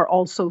vaping are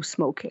also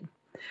smoking.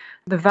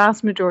 The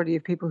vast majority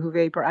of people who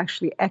vape are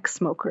actually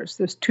ex-smokers.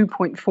 There's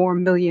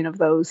 2.4 million of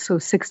those, so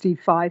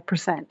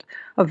 65%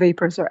 of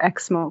vapers are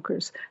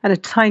ex-smokers. And a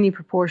tiny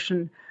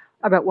proportion,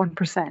 about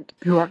 1%,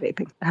 who are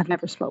vaping, have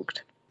never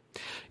smoked.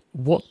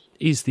 What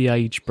is the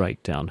age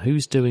breakdown?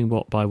 Who's doing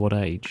what by what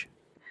age?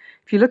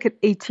 If you look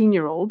at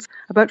 18-year-olds,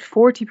 about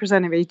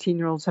 40% of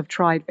 18-year-olds have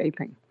tried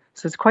vaping.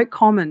 So it's quite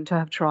common to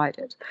have tried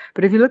it.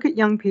 But if you look at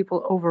young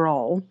people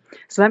overall,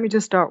 so let me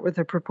just start with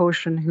the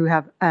proportion who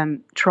have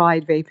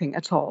tried vaping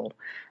at all.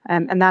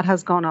 And that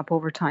has gone up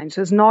over time.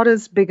 So it's not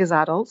as big as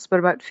adults, but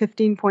about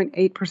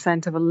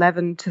 15.8% of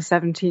 11 to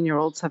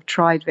 17-year-olds have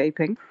tried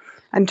vaping.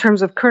 In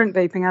terms of current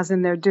vaping, as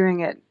in they're doing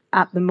it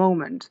at the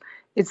moment,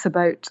 it's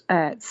about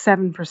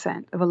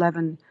 7% of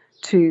 11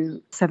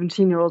 to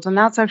 17-year-olds. And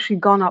that's actually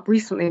gone up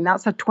recently, and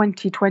that's a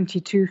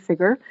 2022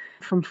 figure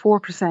from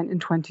 4% in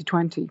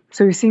 2020.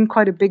 So we've seen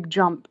quite a big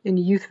jump in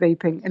youth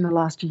vaping in the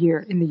last year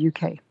in the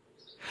UK.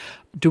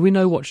 Do we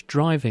know what's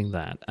driving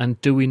that?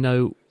 And do we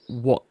know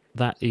what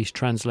that is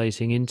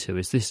translating into?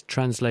 Is this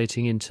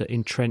translating into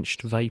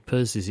entrenched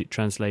vapors? Is it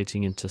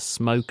translating into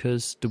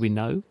smokers? Do we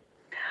know?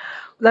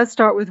 Let's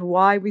start with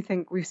why we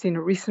think we've seen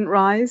a recent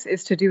rise.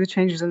 It's to do with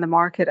changes in the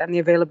market and the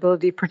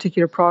availability of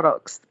particular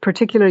products,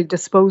 particularly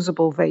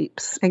disposable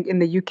vapes. I think in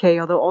the UK,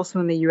 although also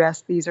in the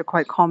US, these are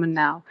quite common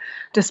now.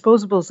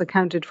 Disposables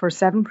accounted for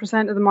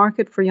 7% of the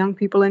market for young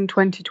people in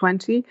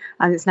 2020,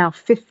 and it's now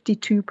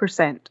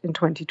 52% in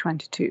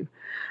 2022.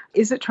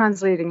 Is it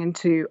translating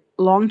into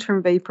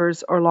long-term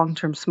vapors or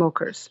long-term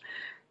smokers?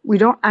 We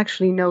don't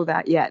actually know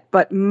that yet,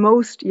 but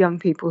most young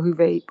people who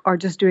vape are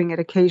just doing it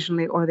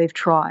occasionally or they've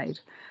tried.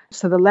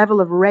 So the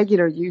level of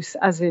regular use,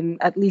 as in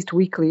at least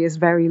weekly, is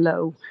very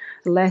low.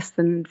 Less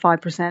than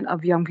 5%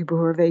 of young people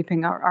who are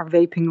vaping are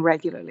vaping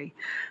regularly.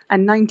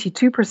 And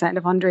 92%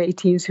 of under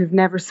 18s who've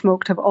never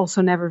smoked have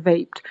also never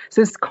vaped.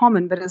 So it's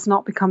common, but it's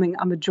not becoming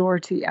a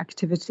majority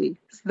activity.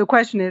 So the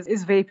question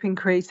is vaping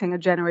creating a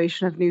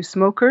generation of new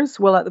smokers?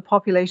 Well, at the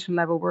population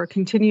level, we're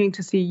continuing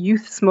to see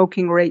youth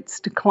smoking rates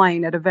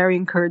decline at a very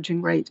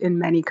encouraging rate in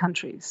many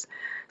countries.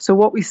 So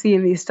what we see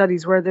in these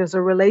studies where there's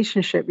a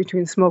relationship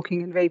between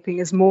smoking and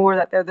vaping is more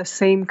that they're the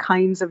same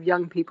kinds of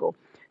young people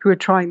who are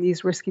trying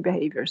these risky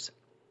behaviours.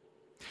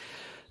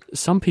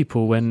 Some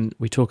people, when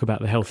we talk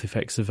about the health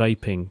effects of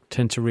vaping,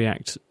 tend to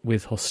react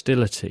with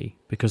hostility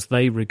because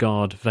they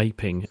regard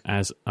vaping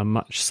as a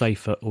much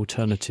safer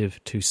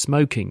alternative to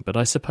smoking. But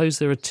I suppose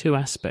there are two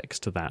aspects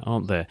to that,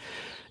 aren't there?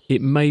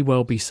 It may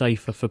well be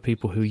safer for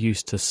people who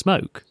used to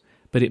smoke,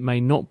 but it may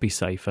not be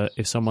safer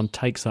if someone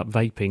takes up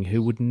vaping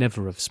who would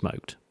never have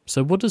smoked.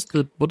 So what does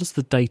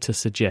the data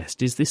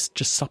suggest? Is this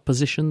just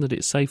supposition that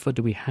it's safer?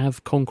 Do we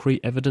have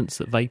concrete evidence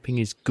that vaping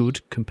is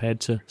good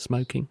compared to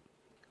smoking?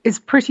 It's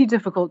pretty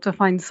difficult to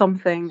find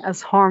something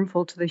as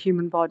harmful to the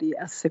human body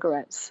as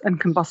cigarettes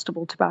and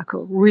combustible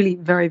tobacco. Really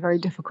very, very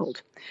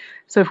difficult.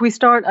 So if we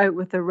start out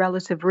with the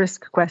relative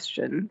risk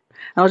question,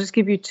 I'll just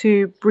give you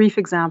two brief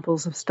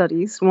examples of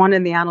studies, one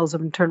in the Annals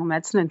of Internal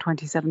Medicine in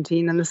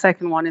 2017 and the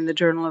second one in the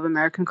Journal of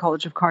American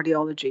College of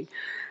Cardiology.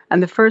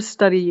 And the first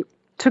study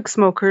took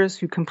smokers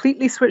who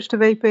completely switched to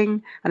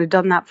vaping and had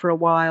done that for a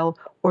while,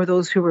 or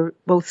those who were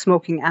both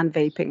smoking and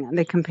vaping. And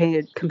they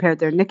compared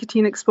their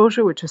nicotine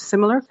exposure, which was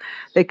similar.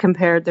 They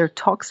compared their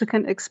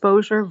toxicant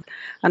exposure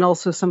and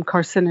also some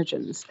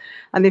carcinogens.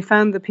 And they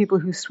found that people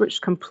who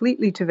switched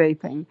completely to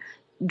vaping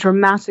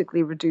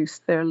dramatically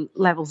reduced their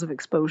levels of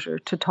exposure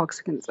to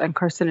toxicants and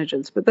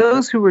carcinogens. But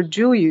those who were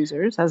dual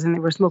users, as in they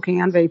were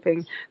smoking and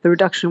vaping, the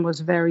reduction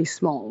was very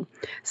small.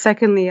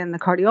 Secondly, in the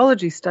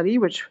cardiology study,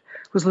 which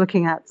was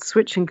looking at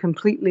switching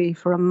completely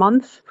for a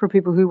month for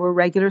people who were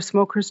regular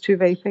smokers to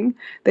vaping,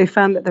 they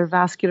found that their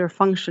vascular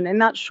function in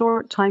that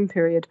short time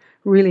period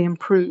really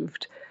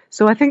improved.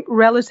 So I think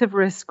relative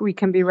risk, we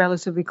can be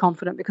relatively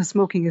confident because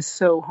smoking is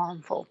so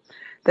harmful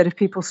that if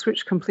people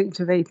switch completely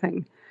to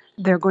vaping,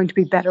 they're going to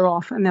be better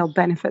off and they'll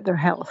benefit their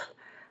health.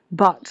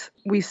 But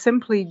we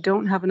simply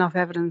don't have enough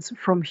evidence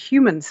from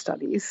human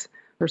studies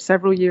for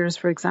several years,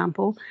 for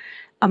example,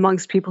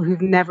 amongst people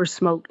who've never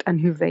smoked and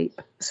who vape.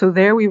 So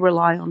there we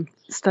rely on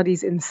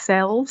studies in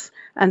cells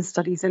and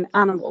studies in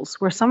animals,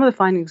 where some of the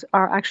findings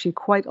are actually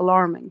quite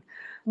alarming.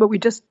 But we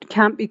just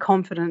can't be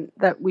confident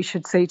that we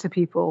should say to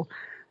people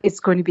it's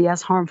going to be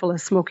as harmful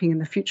as smoking in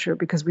the future,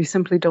 because we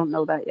simply don't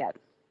know that yet.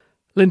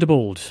 Linda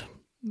Bald.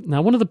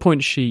 Now, one of the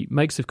points she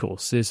makes, of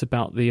course, is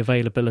about the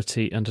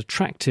availability and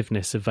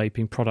attractiveness of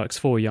vaping products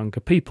for younger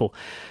people.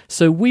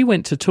 So we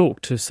went to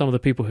talk to some of the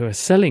people who are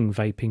selling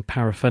vaping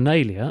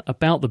paraphernalia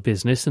about the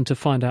business and to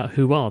find out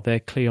who are their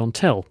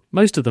clientele.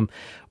 Most of them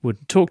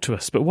wouldn't talk to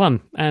us, but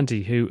one,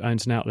 Andy, who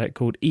owns an outlet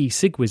called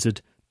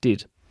eCigWizard,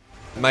 did.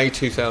 May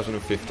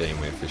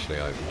 2015 we officially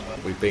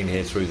opened. We've been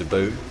here through the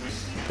boom.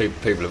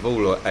 People of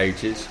all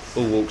ages,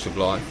 all walks of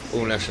life,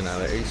 all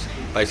nationalities,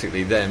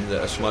 basically them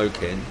that are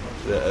smoking,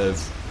 that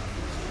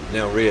have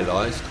now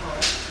realised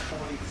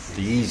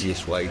the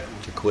easiest way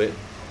to quit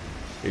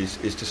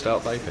is to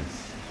start vaping.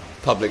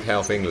 Public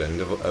Health England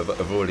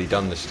have already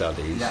done the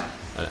studies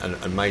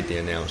and made the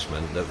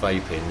announcement that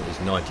vaping is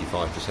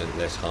 95%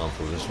 less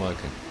harmful than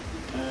smoking.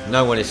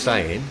 No one is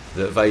saying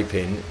that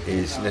vaping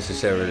is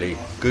necessarily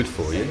good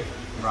for you,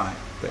 right?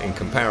 But in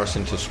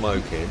comparison to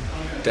smoking,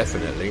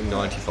 definitely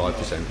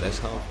 95% less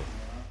harmful.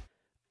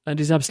 And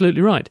he's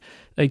absolutely right.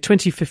 A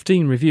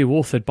 2015 review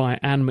authored by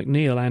Anne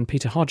McNeil and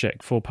Peter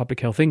Hodgek for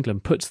Public Health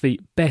England puts the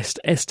best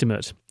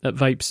estimate at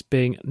vapes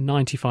being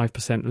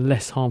 95%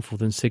 less harmful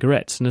than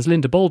cigarettes. And as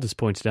Linda Bald has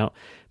pointed out,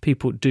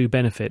 people do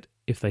benefit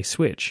if they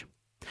switch.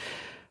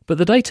 But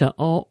the data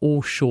are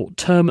all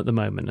short-term at the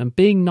moment, and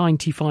being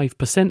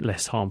 95%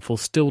 less harmful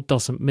still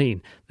doesn't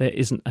mean there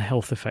isn't a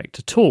health effect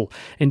at all.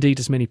 Indeed,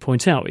 as many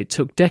point out, it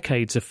took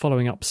decades of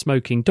following up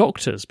smoking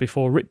doctors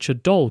before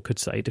Richard Doll could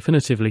say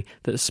definitively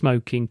that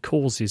smoking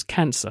causes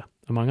cancer,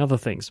 among other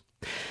things.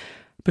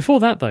 Before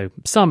that, though,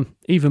 some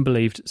even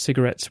believed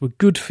cigarettes were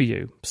good for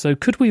you. So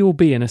could we all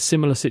be in a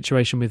similar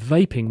situation with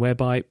vaping,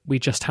 whereby we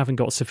just haven't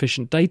got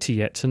sufficient data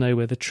yet to know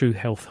where the true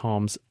health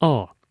harms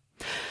are?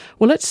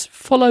 Well, let's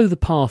follow the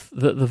path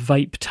that the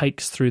vape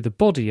takes through the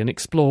body and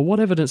explore what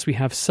evidence we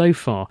have so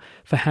far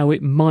for how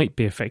it might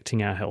be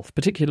affecting our health,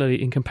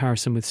 particularly in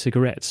comparison with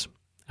cigarettes.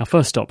 Our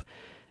first stop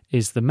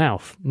is the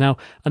mouth. Now,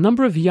 a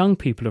number of young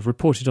people have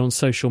reported on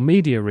social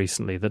media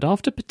recently that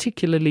after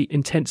particularly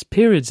intense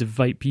periods of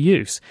vape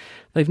use,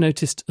 they've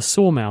noticed a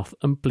sore mouth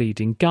and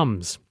bleeding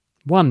gums.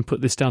 One put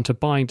this down to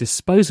buying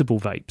disposable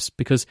vapes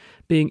because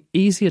being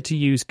easier to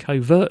use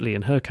covertly,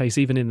 in her case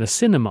even in the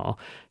cinema,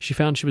 she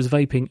found she was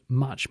vaping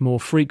much more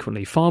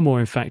frequently, far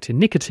more in fact in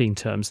nicotine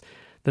terms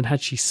than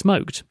had she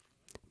smoked.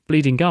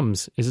 Bleeding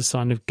gums is a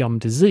sign of gum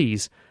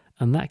disease,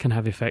 and that can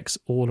have effects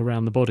all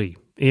around the body.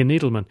 Ian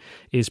Needleman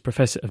is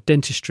Professor of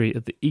Dentistry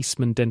at the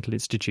Eastman Dental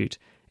Institute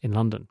in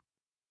London.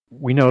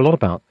 We know a lot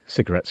about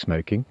cigarette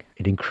smoking.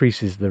 It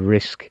increases the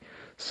risk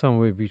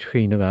somewhere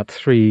between about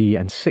 3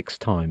 and 6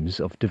 times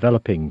of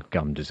developing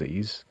gum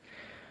disease.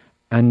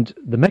 And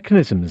the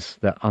mechanisms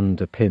that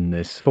underpin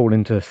this fall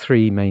into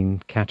 3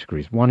 main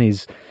categories. One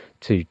is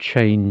to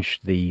change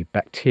the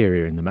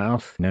bacteria in the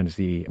mouth, known as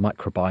the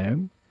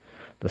microbiome.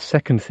 The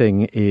second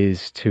thing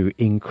is to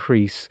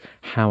increase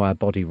how our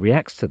body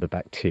reacts to the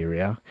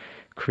bacteria,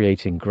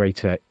 creating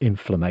greater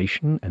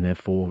inflammation and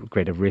therefore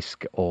greater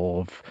risk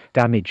of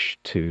damage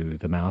to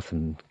the mouth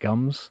and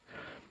gums.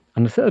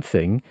 And the third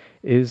thing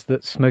is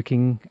that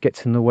smoking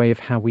gets in the way of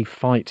how we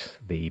fight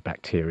the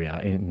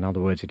bacteria. In other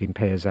words, it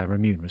impairs our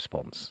immune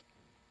response.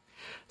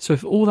 So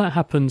if all that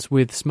happens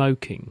with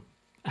smoking,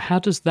 how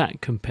does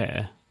that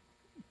compare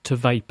to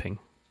vaping?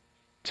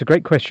 It's a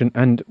great question,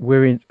 and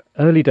we're in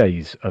early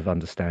days of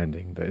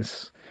understanding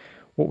this.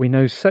 What we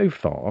know so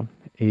far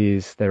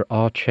is there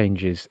are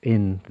changes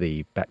in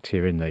the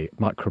bacteria, in the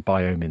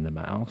microbiome in the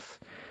mouth.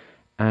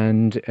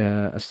 And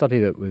a study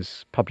that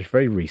was published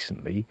very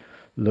recently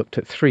looked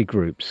at 3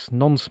 groups: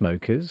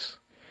 non-smokers,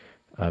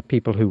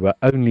 people who were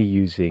only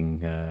using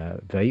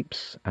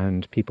vapes,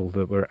 and people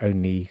that were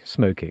only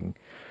smoking.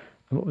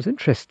 And what was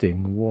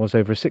interesting was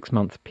over a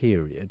 6-month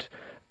period,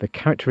 the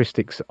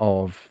characteristics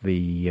of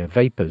the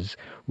vapors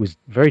was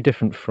very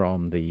different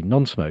from the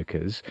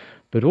non-smokers,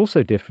 but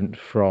also different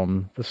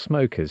from the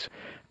smokers.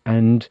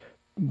 And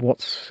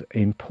what's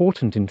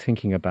important in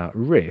thinking about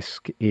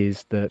risk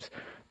is that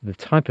the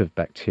type of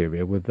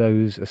bacteria were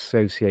those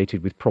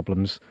associated with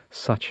problems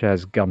such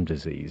as gum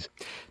disease.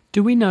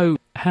 Do we know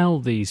how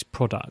these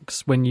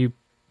products, when you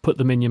put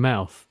them in your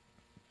mouth,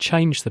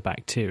 change the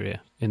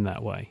bacteria in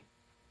that way?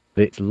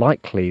 It's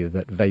likely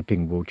that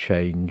vaping will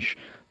change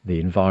the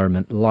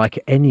environment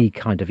like any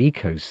kind of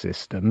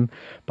ecosystem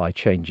by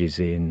changes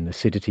in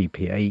acidity,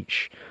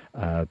 pH,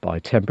 by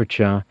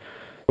temperature.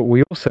 What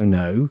we also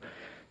know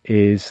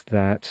is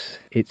that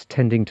it's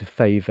tending to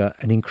favour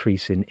an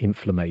increase in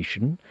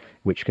inflammation,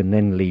 which can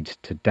then lead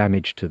to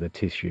damage to the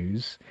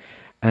tissues.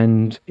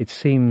 And it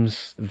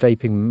seems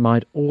vaping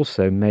might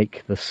also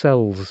make the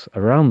cells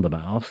around the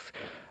mouth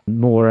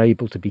more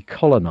able to be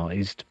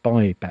colonized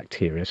by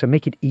bacteria, so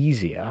make it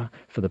easier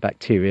for the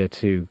bacteria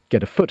to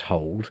get a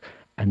foothold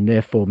and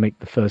therefore make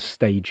the first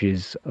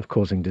stages of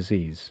causing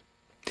disease.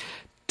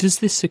 Does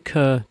this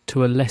occur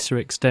to a lesser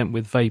extent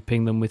with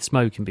vaping than with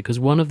smoking? Because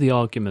one of the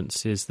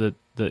arguments is that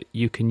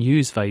you can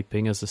use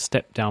vaping as a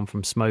step down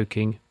from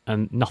smoking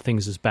and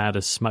nothing's as bad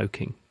as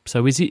smoking.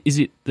 So is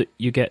it that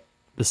you get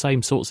the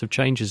same sorts of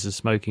changes as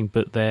smoking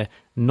but they're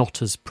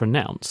not as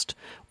pronounced?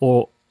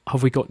 Or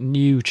have we got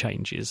new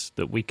changes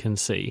that we can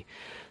see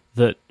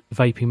that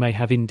vaping may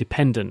have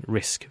independent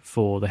risk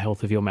for the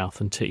health of your mouth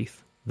and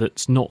teeth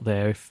that's not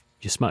there if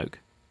you smoke?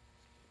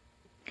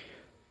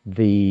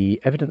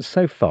 The evidence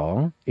so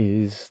far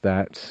is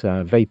that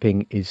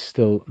vaping is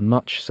still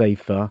much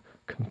safer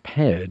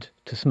compared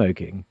to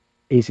smoking.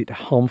 Is it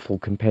harmful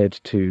compared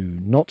to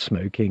not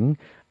smoking?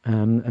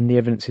 And the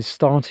evidence is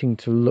starting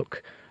to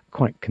look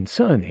quite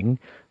concerning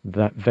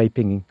that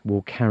vaping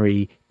will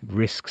carry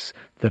risks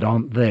that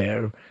aren't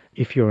there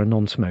if you're a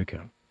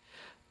non-smoker.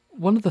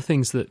 One of the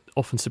things that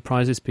often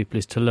surprises people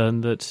is to learn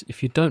that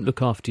if you don't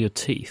look after your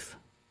teeth,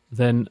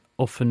 then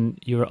often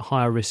you're at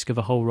higher risk of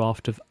a whole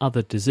raft of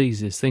other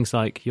diseases. Things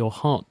like your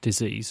heart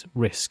disease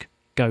risk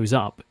goes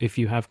up if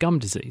you have gum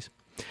disease.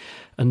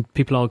 And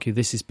people argue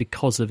this is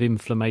because of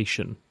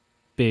inflammation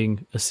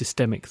being a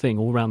systemic thing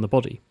all around the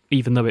body,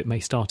 even though it may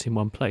start in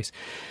one place.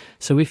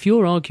 So if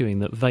you're arguing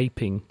that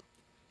vaping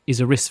is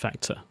a risk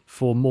factor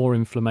for more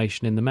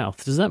inflammation in the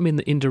mouth, does that mean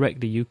that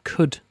indirectly you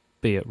could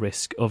be at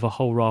risk of a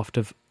whole raft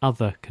of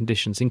other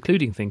conditions,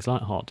 including things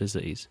like heart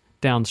disease,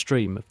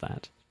 downstream of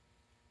that?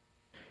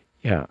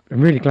 Yeah, I'm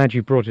really glad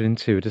you brought it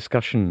into a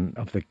discussion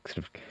of the sort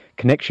of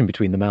connection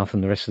between the mouth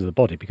and the rest of the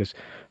body, because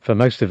for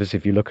most of us,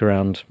 if you look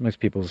around,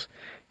 most people's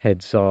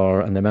heads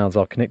are and their mouths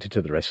are connected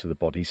to the rest of the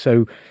body.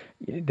 So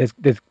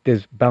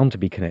there's bound to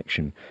be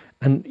connection.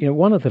 And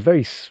one of the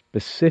very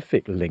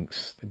specific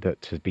links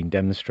that has been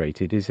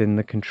demonstrated is in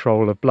the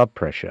control of blood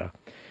pressure,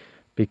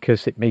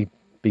 because it may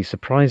be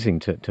surprising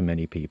to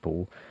many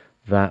people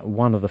that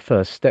one of the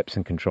first steps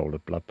in control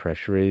of blood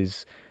pressure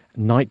is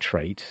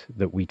nitrate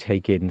that we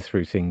take in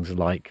through things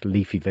like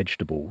leafy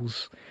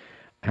vegetables.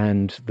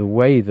 And the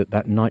way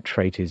that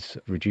nitrate is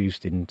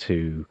reduced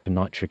into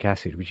nitric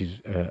acid, which is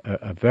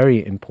a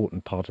very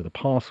important part of the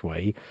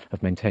pathway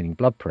of maintaining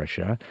blood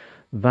pressure,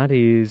 that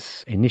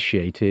is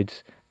initiated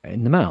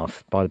in the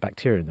mouth by the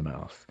bacteria in the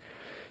mouth.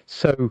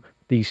 So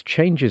these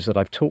changes that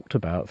I've talked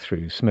about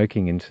through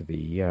smoking into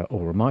the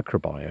oral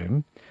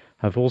microbiome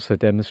have also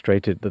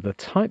demonstrated that the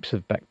types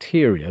of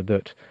bacteria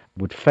that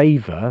would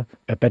favour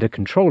a better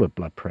control of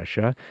blood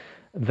pressure,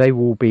 they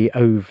will be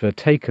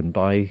overtaken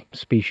by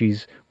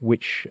species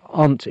which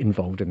aren't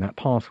involved in that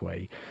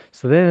pathway.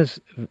 So there's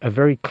a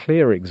very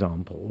clear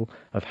example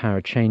of how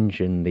a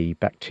change in the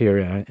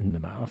bacteria in the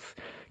mouth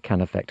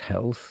can affect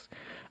health.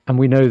 And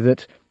we know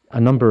that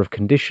a number of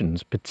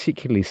conditions,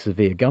 particularly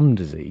severe gum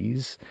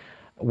disease,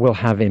 will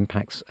have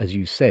impacts, as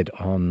you said,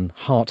 on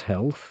heart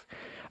health.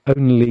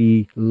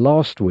 Only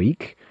last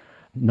week,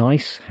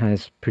 NICE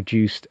has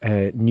produced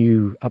a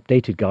new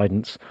updated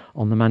guidance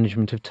on the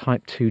management of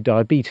type 2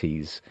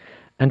 diabetes.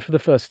 And for the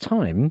first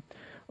time,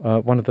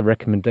 one of the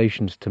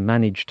recommendations to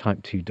manage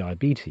type 2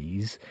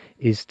 diabetes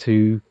is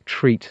to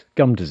treat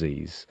gum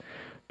disease,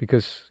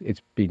 because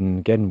it's been,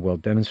 again, well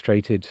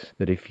demonstrated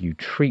that if you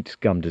treat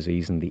gum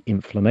disease and the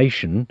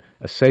inflammation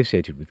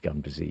associated with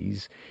gum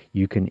disease,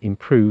 you can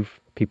improve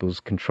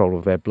people's control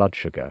of their blood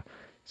sugar.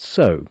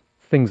 So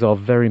things are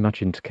very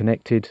much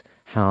interconnected.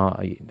 How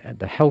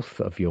the health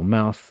of your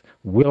mouth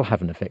will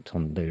have an effect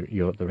on the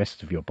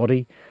rest of your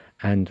body,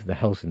 and the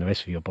health in the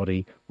rest of your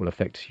body will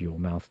affect your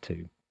mouth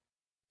too.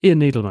 Ian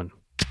Needleman.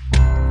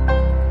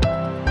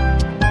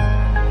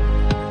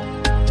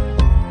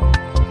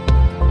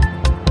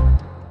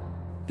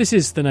 This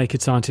is The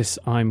Naked Scientists.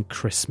 I'm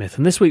Chris Smith,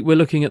 and this week we're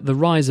looking at the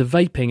rise of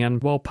vaping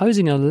and, while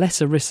posing a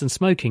lesser risk than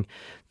smoking,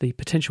 the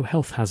potential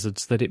health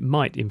hazards that it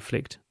might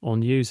inflict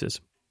on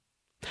users.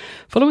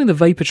 Following the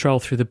vapour trail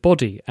through the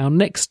body, our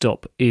next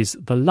stop is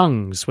the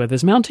lungs, where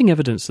there's mounting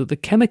evidence that the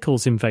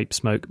chemicals in vape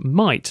smoke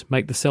might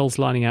make the cells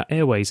lining our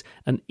airways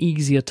an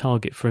easier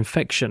target for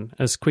infection,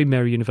 as Queen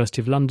Mary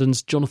University of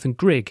London's Jonathan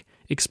Grigg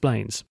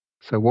explains.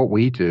 So what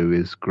we do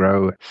is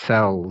grow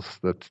cells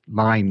that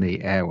line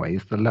the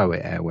airways, the lower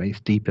airways,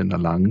 deep in the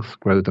lungs,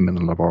 grow them in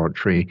the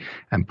laboratory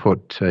and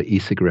put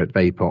e-cigarette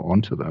vapor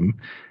onto them.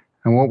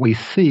 And what we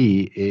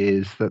see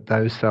is that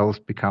those cells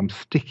become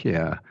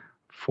stickier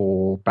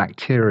for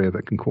bacteria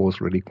that can cause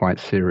really quite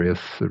serious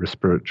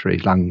respiratory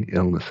lung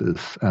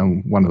illnesses.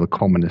 One of the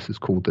commonest is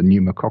called the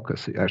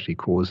pneumococcus. It actually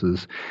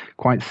causes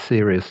quite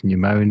serious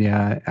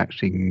pneumonia,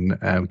 actually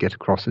can get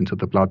across into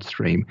the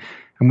bloodstream.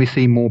 And we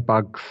see more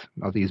bugs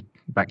of these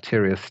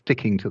bacteria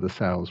sticking to the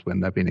cells when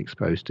they've been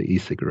exposed to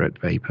e-cigarette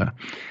vapor.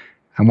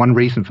 And one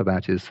reason for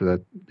that is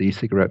that the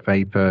e-cigarette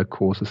vapor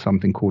causes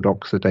something called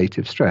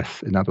oxidative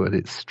stress. In other words,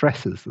 it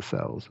stresses the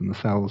cells, and the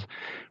cells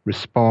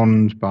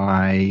respond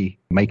by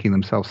making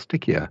themselves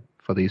stickier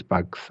for these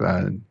bugs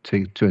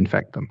to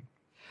infect them.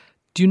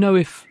 Do you know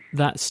if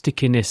that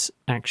stickiness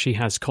actually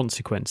has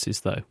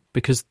consequences, though?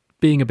 Because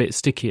being a bit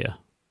stickier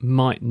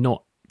might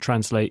not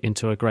translate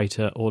into a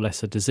greater or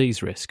lesser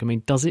disease risk. I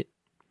mean, does it?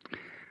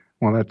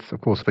 Well, that's,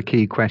 of course, the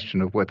key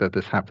question of whether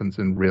this happens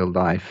in real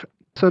life.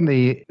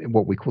 Certainly,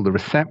 what we call the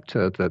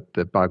receptor that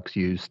the bugs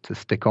use to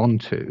stick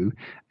onto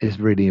is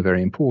really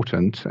very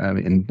important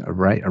in a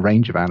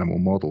range of animal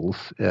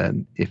models.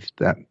 If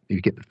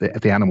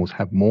the animals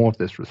have more of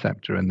this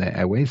receptor in their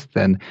airways,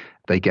 then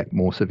they get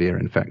more severe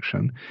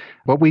infection.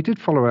 But we did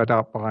follow it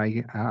up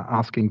by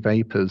asking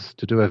vapers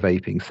to do a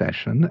vaping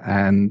session,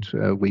 and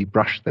we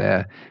brushed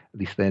the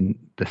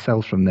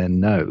cells from their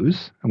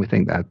nose, and we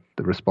think that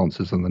the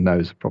responses on the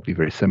nose are probably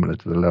very similar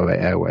to the lower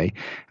airway.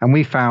 And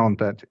we found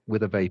that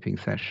with a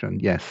vaping session,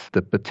 yes,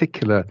 the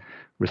particular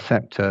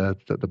receptor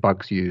that the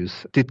bugs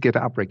use did get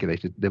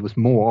upregulated. There was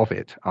more of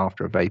it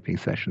after a vaping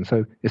session.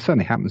 So it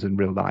certainly happens in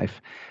real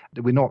life.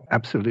 We're not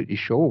absolutely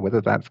sure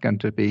whether that's going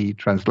to be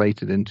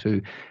translated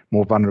into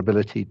more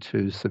vulnerability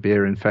to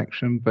severe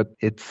infection, but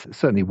it's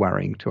certainly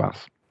worrying to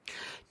us.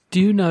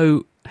 Do you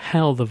know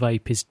how the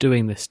vape is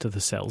doing this to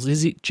the cells?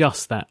 Is it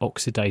just that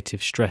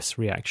oxidative stress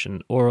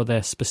reaction, or are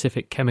there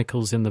specific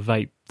chemicals in the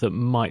vape that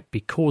might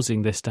be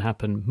causing this to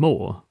happen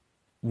more?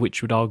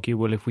 Which would argue,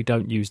 well, if we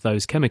don't use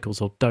those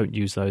chemicals or don't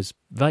use those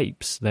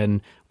vapes,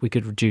 then we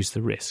could reduce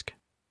the risk.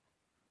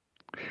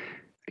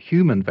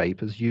 Human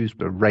vapors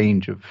used a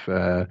range of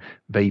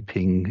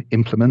vaping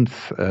implements,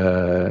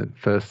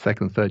 first,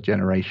 second, third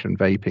generation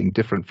vaping,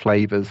 different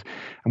flavors,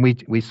 and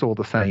we saw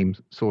the same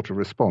sort of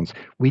response.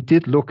 We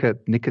did look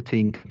at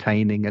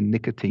nicotine-containing and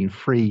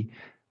nicotine-free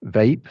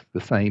vape,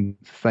 the same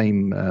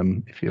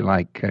if you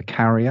like,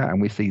 carrier,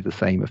 and we see the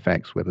same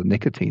effects whether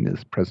nicotine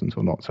is present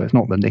or not. So it's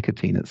not the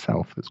nicotine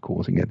itself that's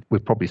causing it. We're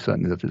probably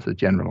certain that it's a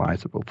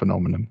generalizable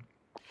phenomenon.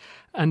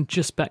 And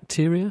just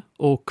bacteria,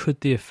 or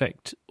could the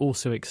effect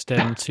also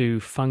extend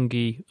to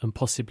fungi and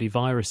possibly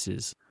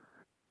viruses?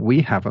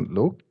 We haven't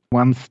looked.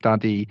 One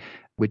study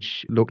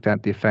which looked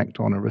at the effect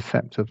on a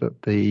receptor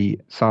that the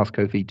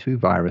SARS-CoV-2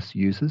 virus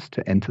uses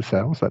to enter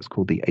cells, that's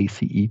called the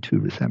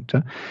ACE2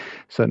 receptor,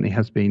 certainly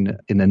has been,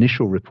 in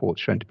initial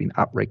reports, shown to be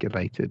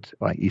upregulated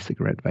by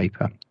e-cigarette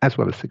vapor, as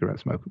well as cigarette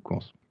smoke, of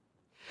course.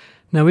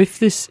 Now, if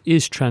this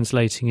is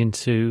translating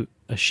into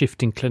a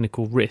shift in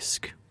clinical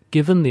risk,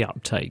 given the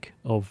uptake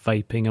of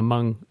vaping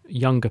among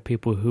younger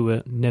people who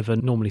are never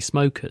normally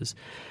smokers,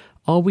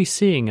 are we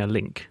seeing a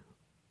link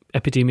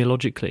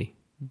epidemiologically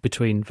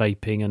between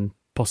vaping and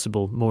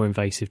possible more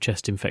invasive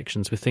chest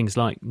infections with things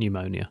like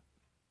pneumonia?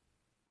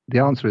 The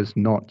answer is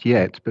not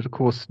yet, but of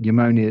course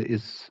pneumonia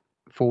is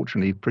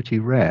fortunately pretty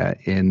rare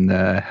in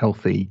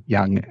healthy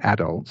young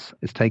adults.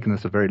 It's taken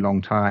us a very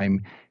long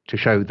time to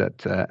show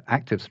that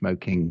active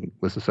smoking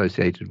was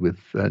associated with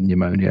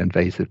pneumonia,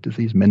 invasive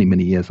disease, many,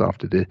 many years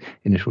after the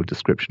initial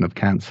description of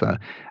cancer.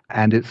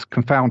 And it's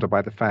confounded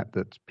by the fact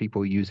that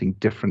people are using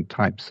different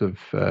types of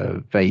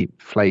vape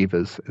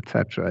flavors,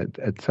 etc.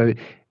 So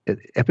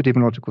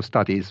epidemiological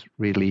studies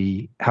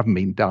really haven't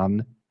been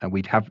done, and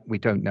we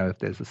don't know if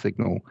there's a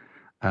signal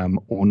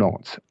or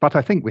not. But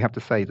I think we have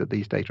to say that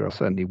these data are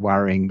certainly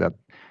worrying, that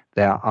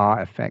there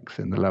are effects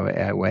in the lower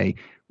airway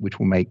which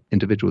will make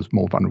individuals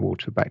more vulnerable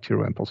to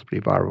bacterial and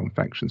possibly viral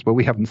infections. But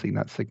we haven't seen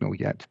that signal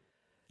yet.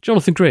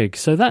 Jonathan Grigg,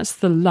 so that's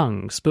the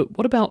lungs, but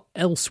what about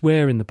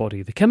elsewhere in the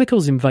body? The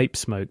chemicals in vape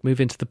smoke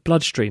move into the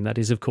bloodstream. That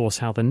is, of course,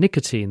 how the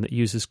nicotine that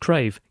users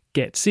crave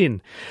gets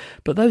in.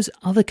 But those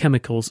other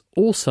chemicals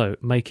also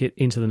make it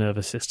into the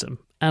nervous system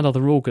and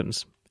other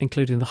organs,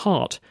 including the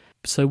heart.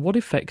 So what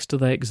effects do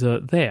they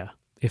exert there,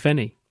 if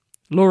any?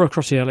 Laura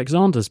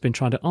Crotty-Alexander's been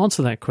trying to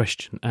answer that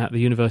question at the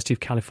University of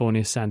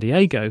California, San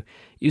Diego,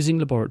 using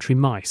laboratory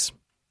mice.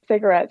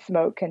 Cigarette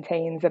smoke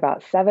contains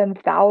about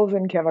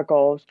 7,000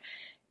 chemicals,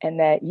 and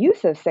that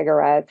use of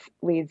cigarettes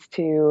leads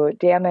to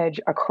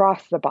damage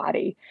across the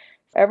body,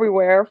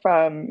 everywhere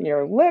from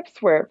your lips,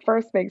 where it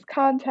first makes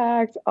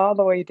contact, all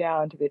the way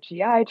down to the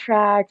GI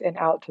tract and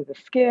out to the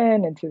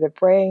skin and to the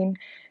brain.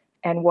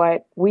 And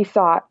what we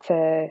sought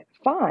to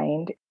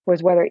find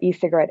was whether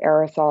e-cigarette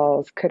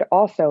aerosols could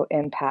also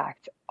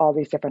impact all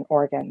these different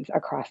organs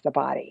across the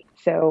body.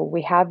 So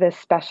we have this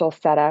special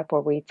setup where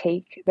we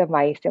take the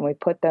mice and we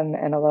put them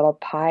in a little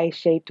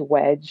pie-shaped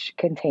wedge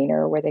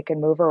container where they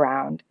can move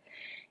around.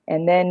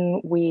 And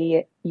then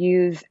we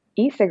use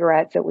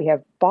e-cigarettes that we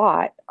have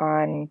bought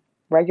on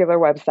regular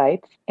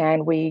websites,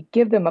 and we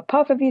give them a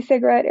puff of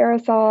e-cigarette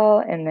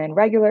aerosol and then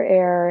regular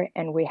air,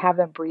 and we have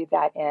them breathe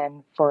that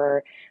in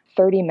for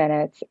 30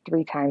 minutes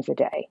 3 times a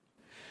day.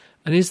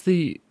 And is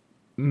the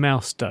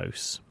mouse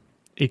dose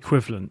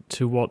equivalent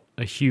to what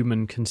a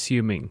human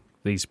consuming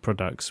these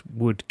products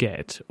would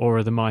get, or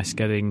are the mice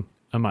getting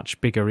a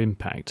much bigger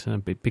impact and a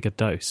bit bigger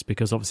dose?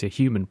 Because obviously a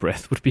human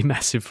breath would be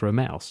massive for a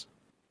mouse.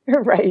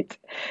 Right.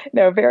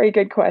 No, very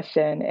good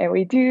question. And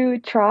we do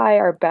try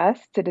our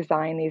best to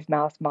design these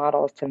mouse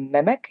models to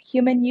mimic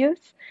human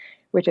use,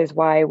 which is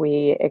why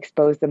we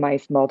expose the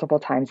mice multiple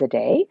times a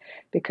day,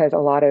 because a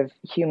lot of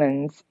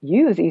humans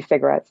use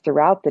e-cigarettes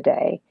throughout the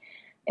day.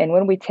 And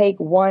when we take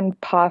one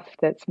puff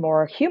that's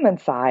more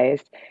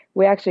human-sized,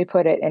 we actually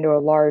put it into a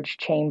large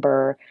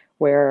chamber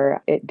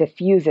where it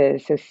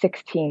diffuses, so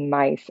 16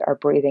 mice are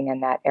breathing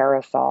in that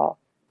aerosol.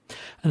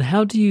 And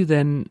how do you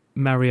then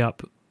marry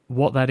up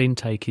what that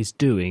intake is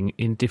doing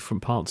in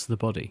different parts of the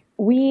body?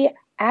 We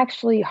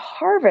actually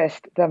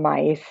harvest the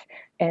mice,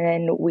 and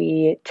then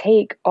we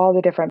take all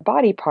the different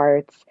body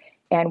parts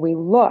and we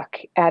look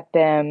at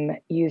them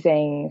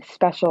using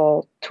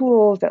special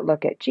tools that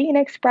look at gene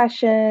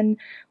expression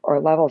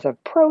or levels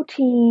of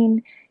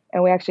protein,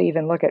 and we actually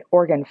even look at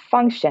organ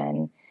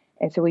function.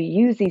 And so we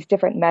use these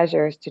different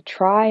measures to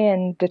try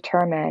and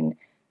determine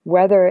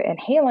whether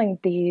inhaling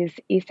these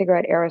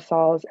e-cigarette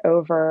aerosols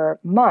over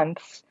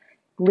months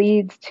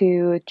leads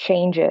to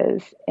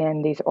changes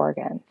in these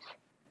organs.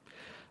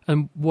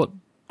 And what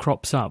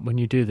crops up when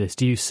you do this?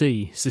 Do you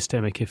see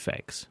systemic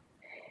effects?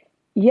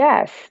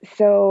 Yes.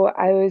 So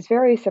I was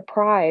very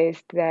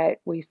surprised that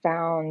we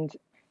found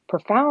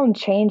profound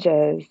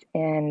changes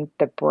in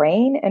the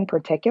brain in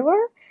particular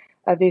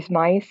of these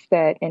mice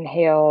that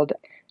inhaled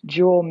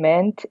Jewel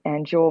Mint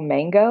and Jewel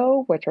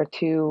Mango, which are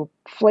 2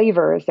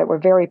 flavors that were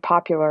very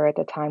popular at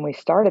the time we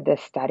started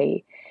this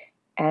study.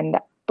 And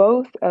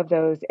both of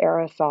those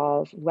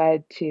aerosols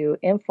led to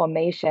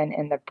inflammation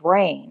in the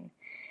brain,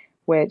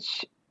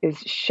 which is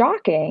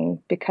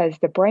shocking because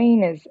the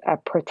brain is a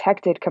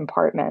protected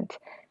compartment.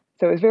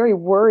 So it was very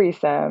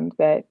worrisome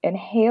that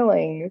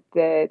inhaling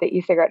the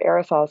e-cigarette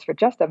aerosols for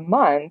just a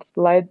month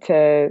led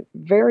to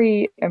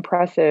very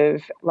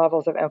impressive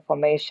levels of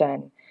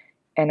inflammation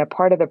in a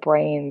part of the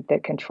brain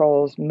that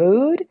controls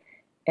mood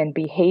and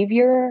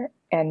behavior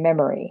and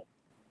memory.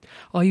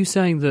 Are you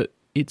saying that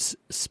it's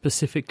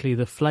specifically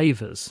the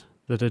flavours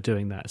that are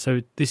doing that?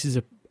 So this is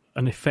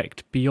an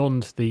effect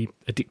beyond the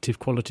addictive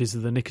qualities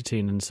of the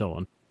nicotine and so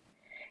on?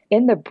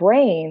 In the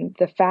brain,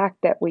 the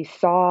fact that we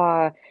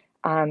saw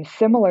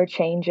similar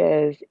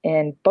changes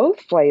in both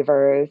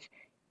flavors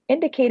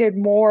indicated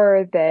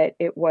more that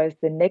it was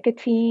the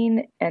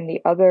nicotine and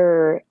the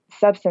other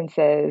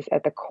substances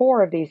at the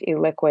core of these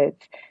e-liquids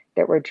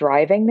that were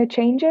driving the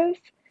changes.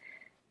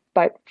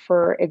 But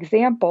for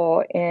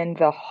example, in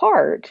the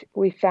heart,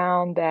 we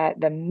found that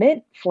the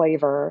mint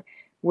flavor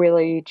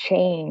really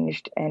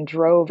changed and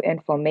drove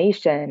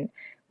inflammation,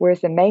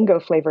 whereas the mango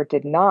flavor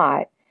did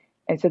not.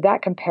 And so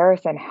that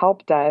comparison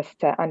helped us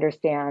to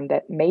understand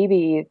that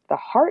maybe the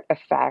heart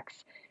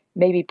effects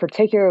may be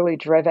particularly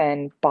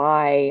driven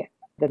by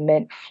the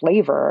mint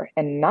flavor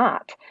and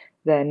not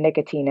the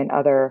nicotine and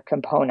other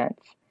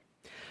components.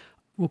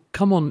 We'll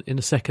come on in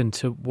a second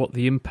to what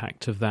the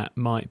impact of that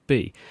might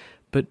be.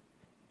 But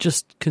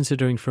just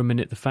considering for a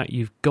minute the fact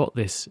you've got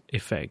this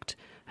effect,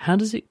 how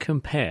does it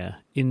compare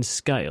in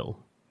scale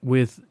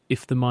with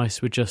if mice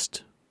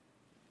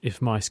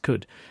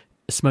could,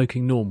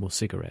 smoking normal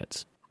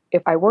cigarettes?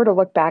 If I were to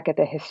look back at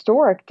the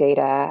historic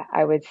data,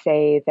 I would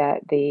say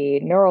that the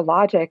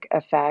neurologic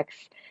effects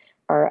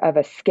are of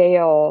a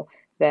scale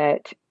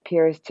that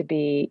appears to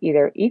be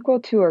either equal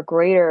to or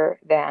greater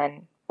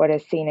than what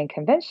is seen in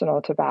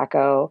conventional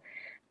tobacco,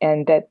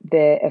 and that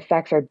the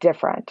effects are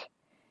different.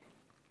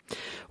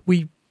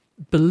 We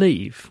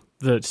believe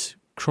that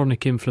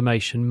chronic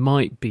inflammation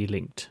might be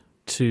linked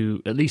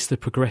to at least the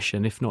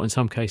progression, if not in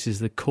some cases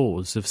the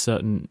cause of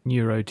certain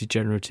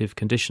neurodegenerative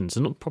conditions,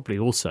 and probably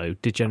also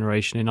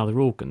degeneration in other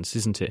organs,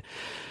 isn't it?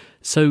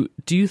 So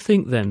do you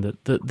think then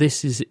that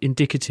this is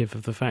indicative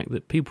of the fact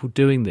that people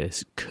doing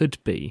this could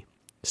be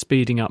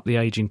speeding up the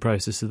ageing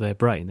process of their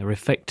brain? They're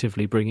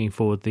effectively bringing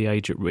forward the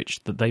age at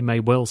which that they may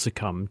well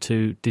succumb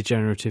to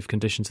degenerative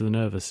conditions of the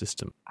nervous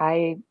system.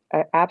 I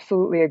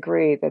absolutely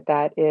agree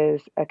that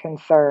is a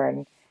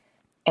concern.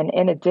 And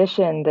in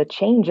addition, the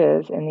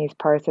changes in these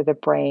parts of the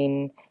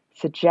brain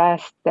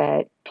suggest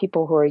that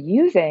people who are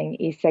using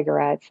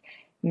e-cigarettes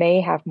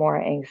may have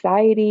more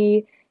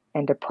anxiety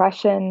and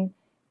depression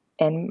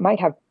and might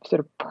have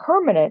sort of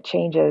permanent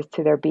changes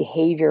to their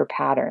behavior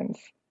patterns.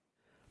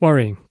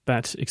 Worrying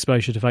that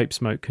exposure to vape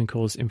smoke can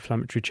cause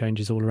inflammatory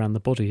changes all around the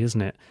body,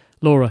 isn't it?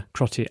 Laura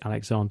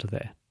Crotty-Alexander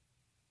there.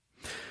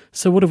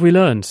 So what have we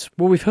learned?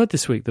 Well, we've heard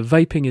this week that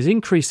vaping is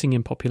increasing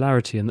in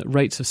popularity and that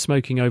rates of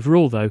smoking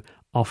overall, though,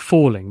 are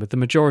falling, with the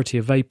majority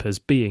of vapers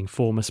being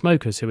former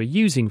smokers who are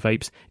using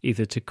vapes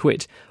either to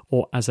quit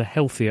or as a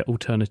healthier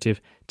alternative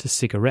to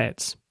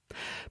cigarettes.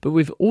 But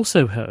we've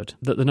also heard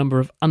that the number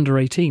of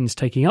under-18s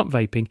taking up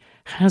vaping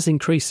has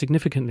increased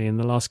significantly in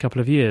the last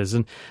couple of years,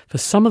 and for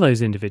some of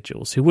those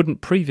individuals who wouldn't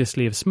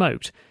previously have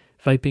smoked,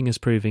 vaping is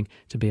proving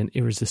to be an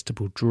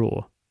irresistible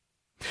draw.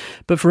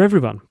 But for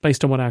everyone,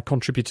 based on what our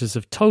contributors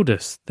have told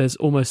us, there's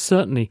almost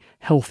certainly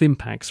health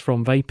impacts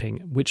from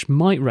vaping, which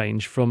might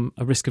range from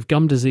a risk of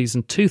gum disease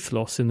and tooth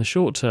loss in the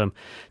short term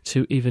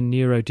to even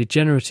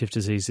neurodegenerative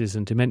diseases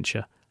and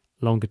dementia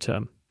longer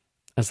term.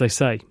 As they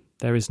say,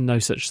 there is no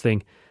such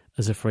thing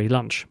as a free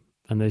lunch,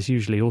 and there's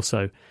usually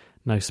also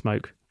no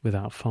smoke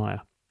without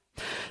fire.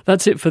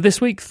 That's it for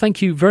this week.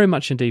 Thank you very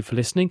much indeed for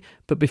listening.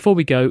 But before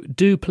we go,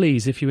 do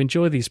please, if you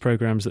enjoy these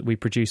programmes that we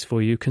produce for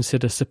you,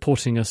 consider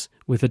supporting us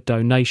with a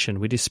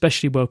donation. We'd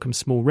especially welcome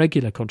small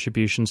regular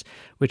contributions,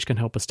 which can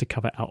help us to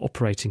cover our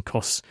operating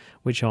costs,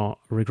 which are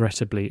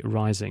regrettably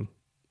rising.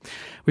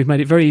 We've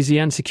made it very easy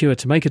and secure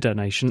to make a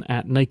donation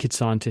at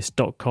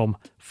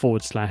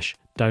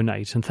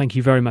nakedscientist.com/donate. And thank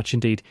you very much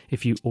indeed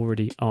if you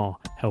already are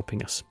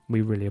helping us.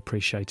 We really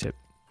appreciate it.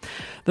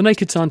 The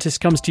Naked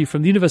Scientist comes to you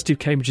from the University of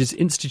Cambridge's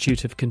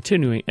Institute of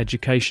Continuing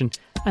Education,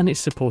 and it's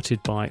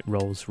supported by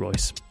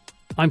Rolls-Royce.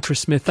 I'm Chris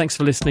Smith. Thanks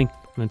for listening,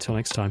 and until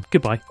next time,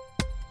 goodbye.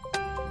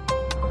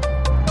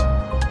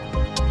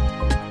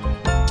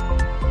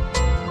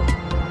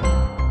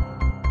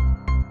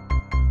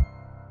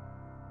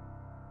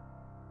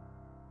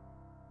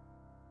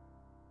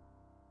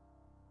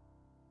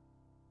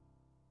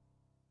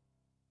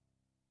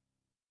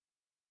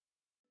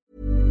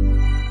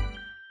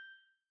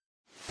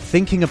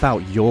 Thinking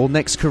about your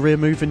next career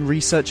move in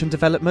research and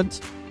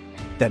development?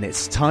 Then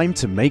it's time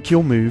to make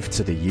your move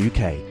to the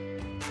UK.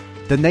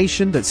 The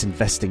nation that's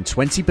investing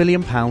 £20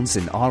 billion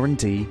in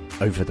R&D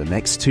over the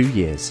next 2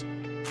 years.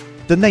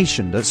 The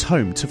nation that's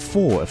home to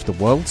 4 of the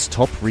world's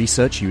top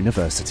research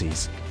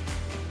universities.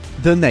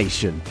 The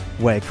nation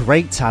where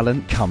great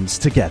talent comes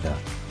together.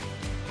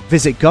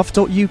 Visit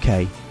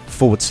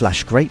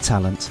gov.uk/great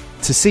talent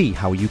to see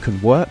how you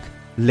can work,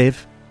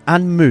 live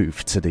and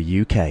move to the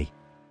UK.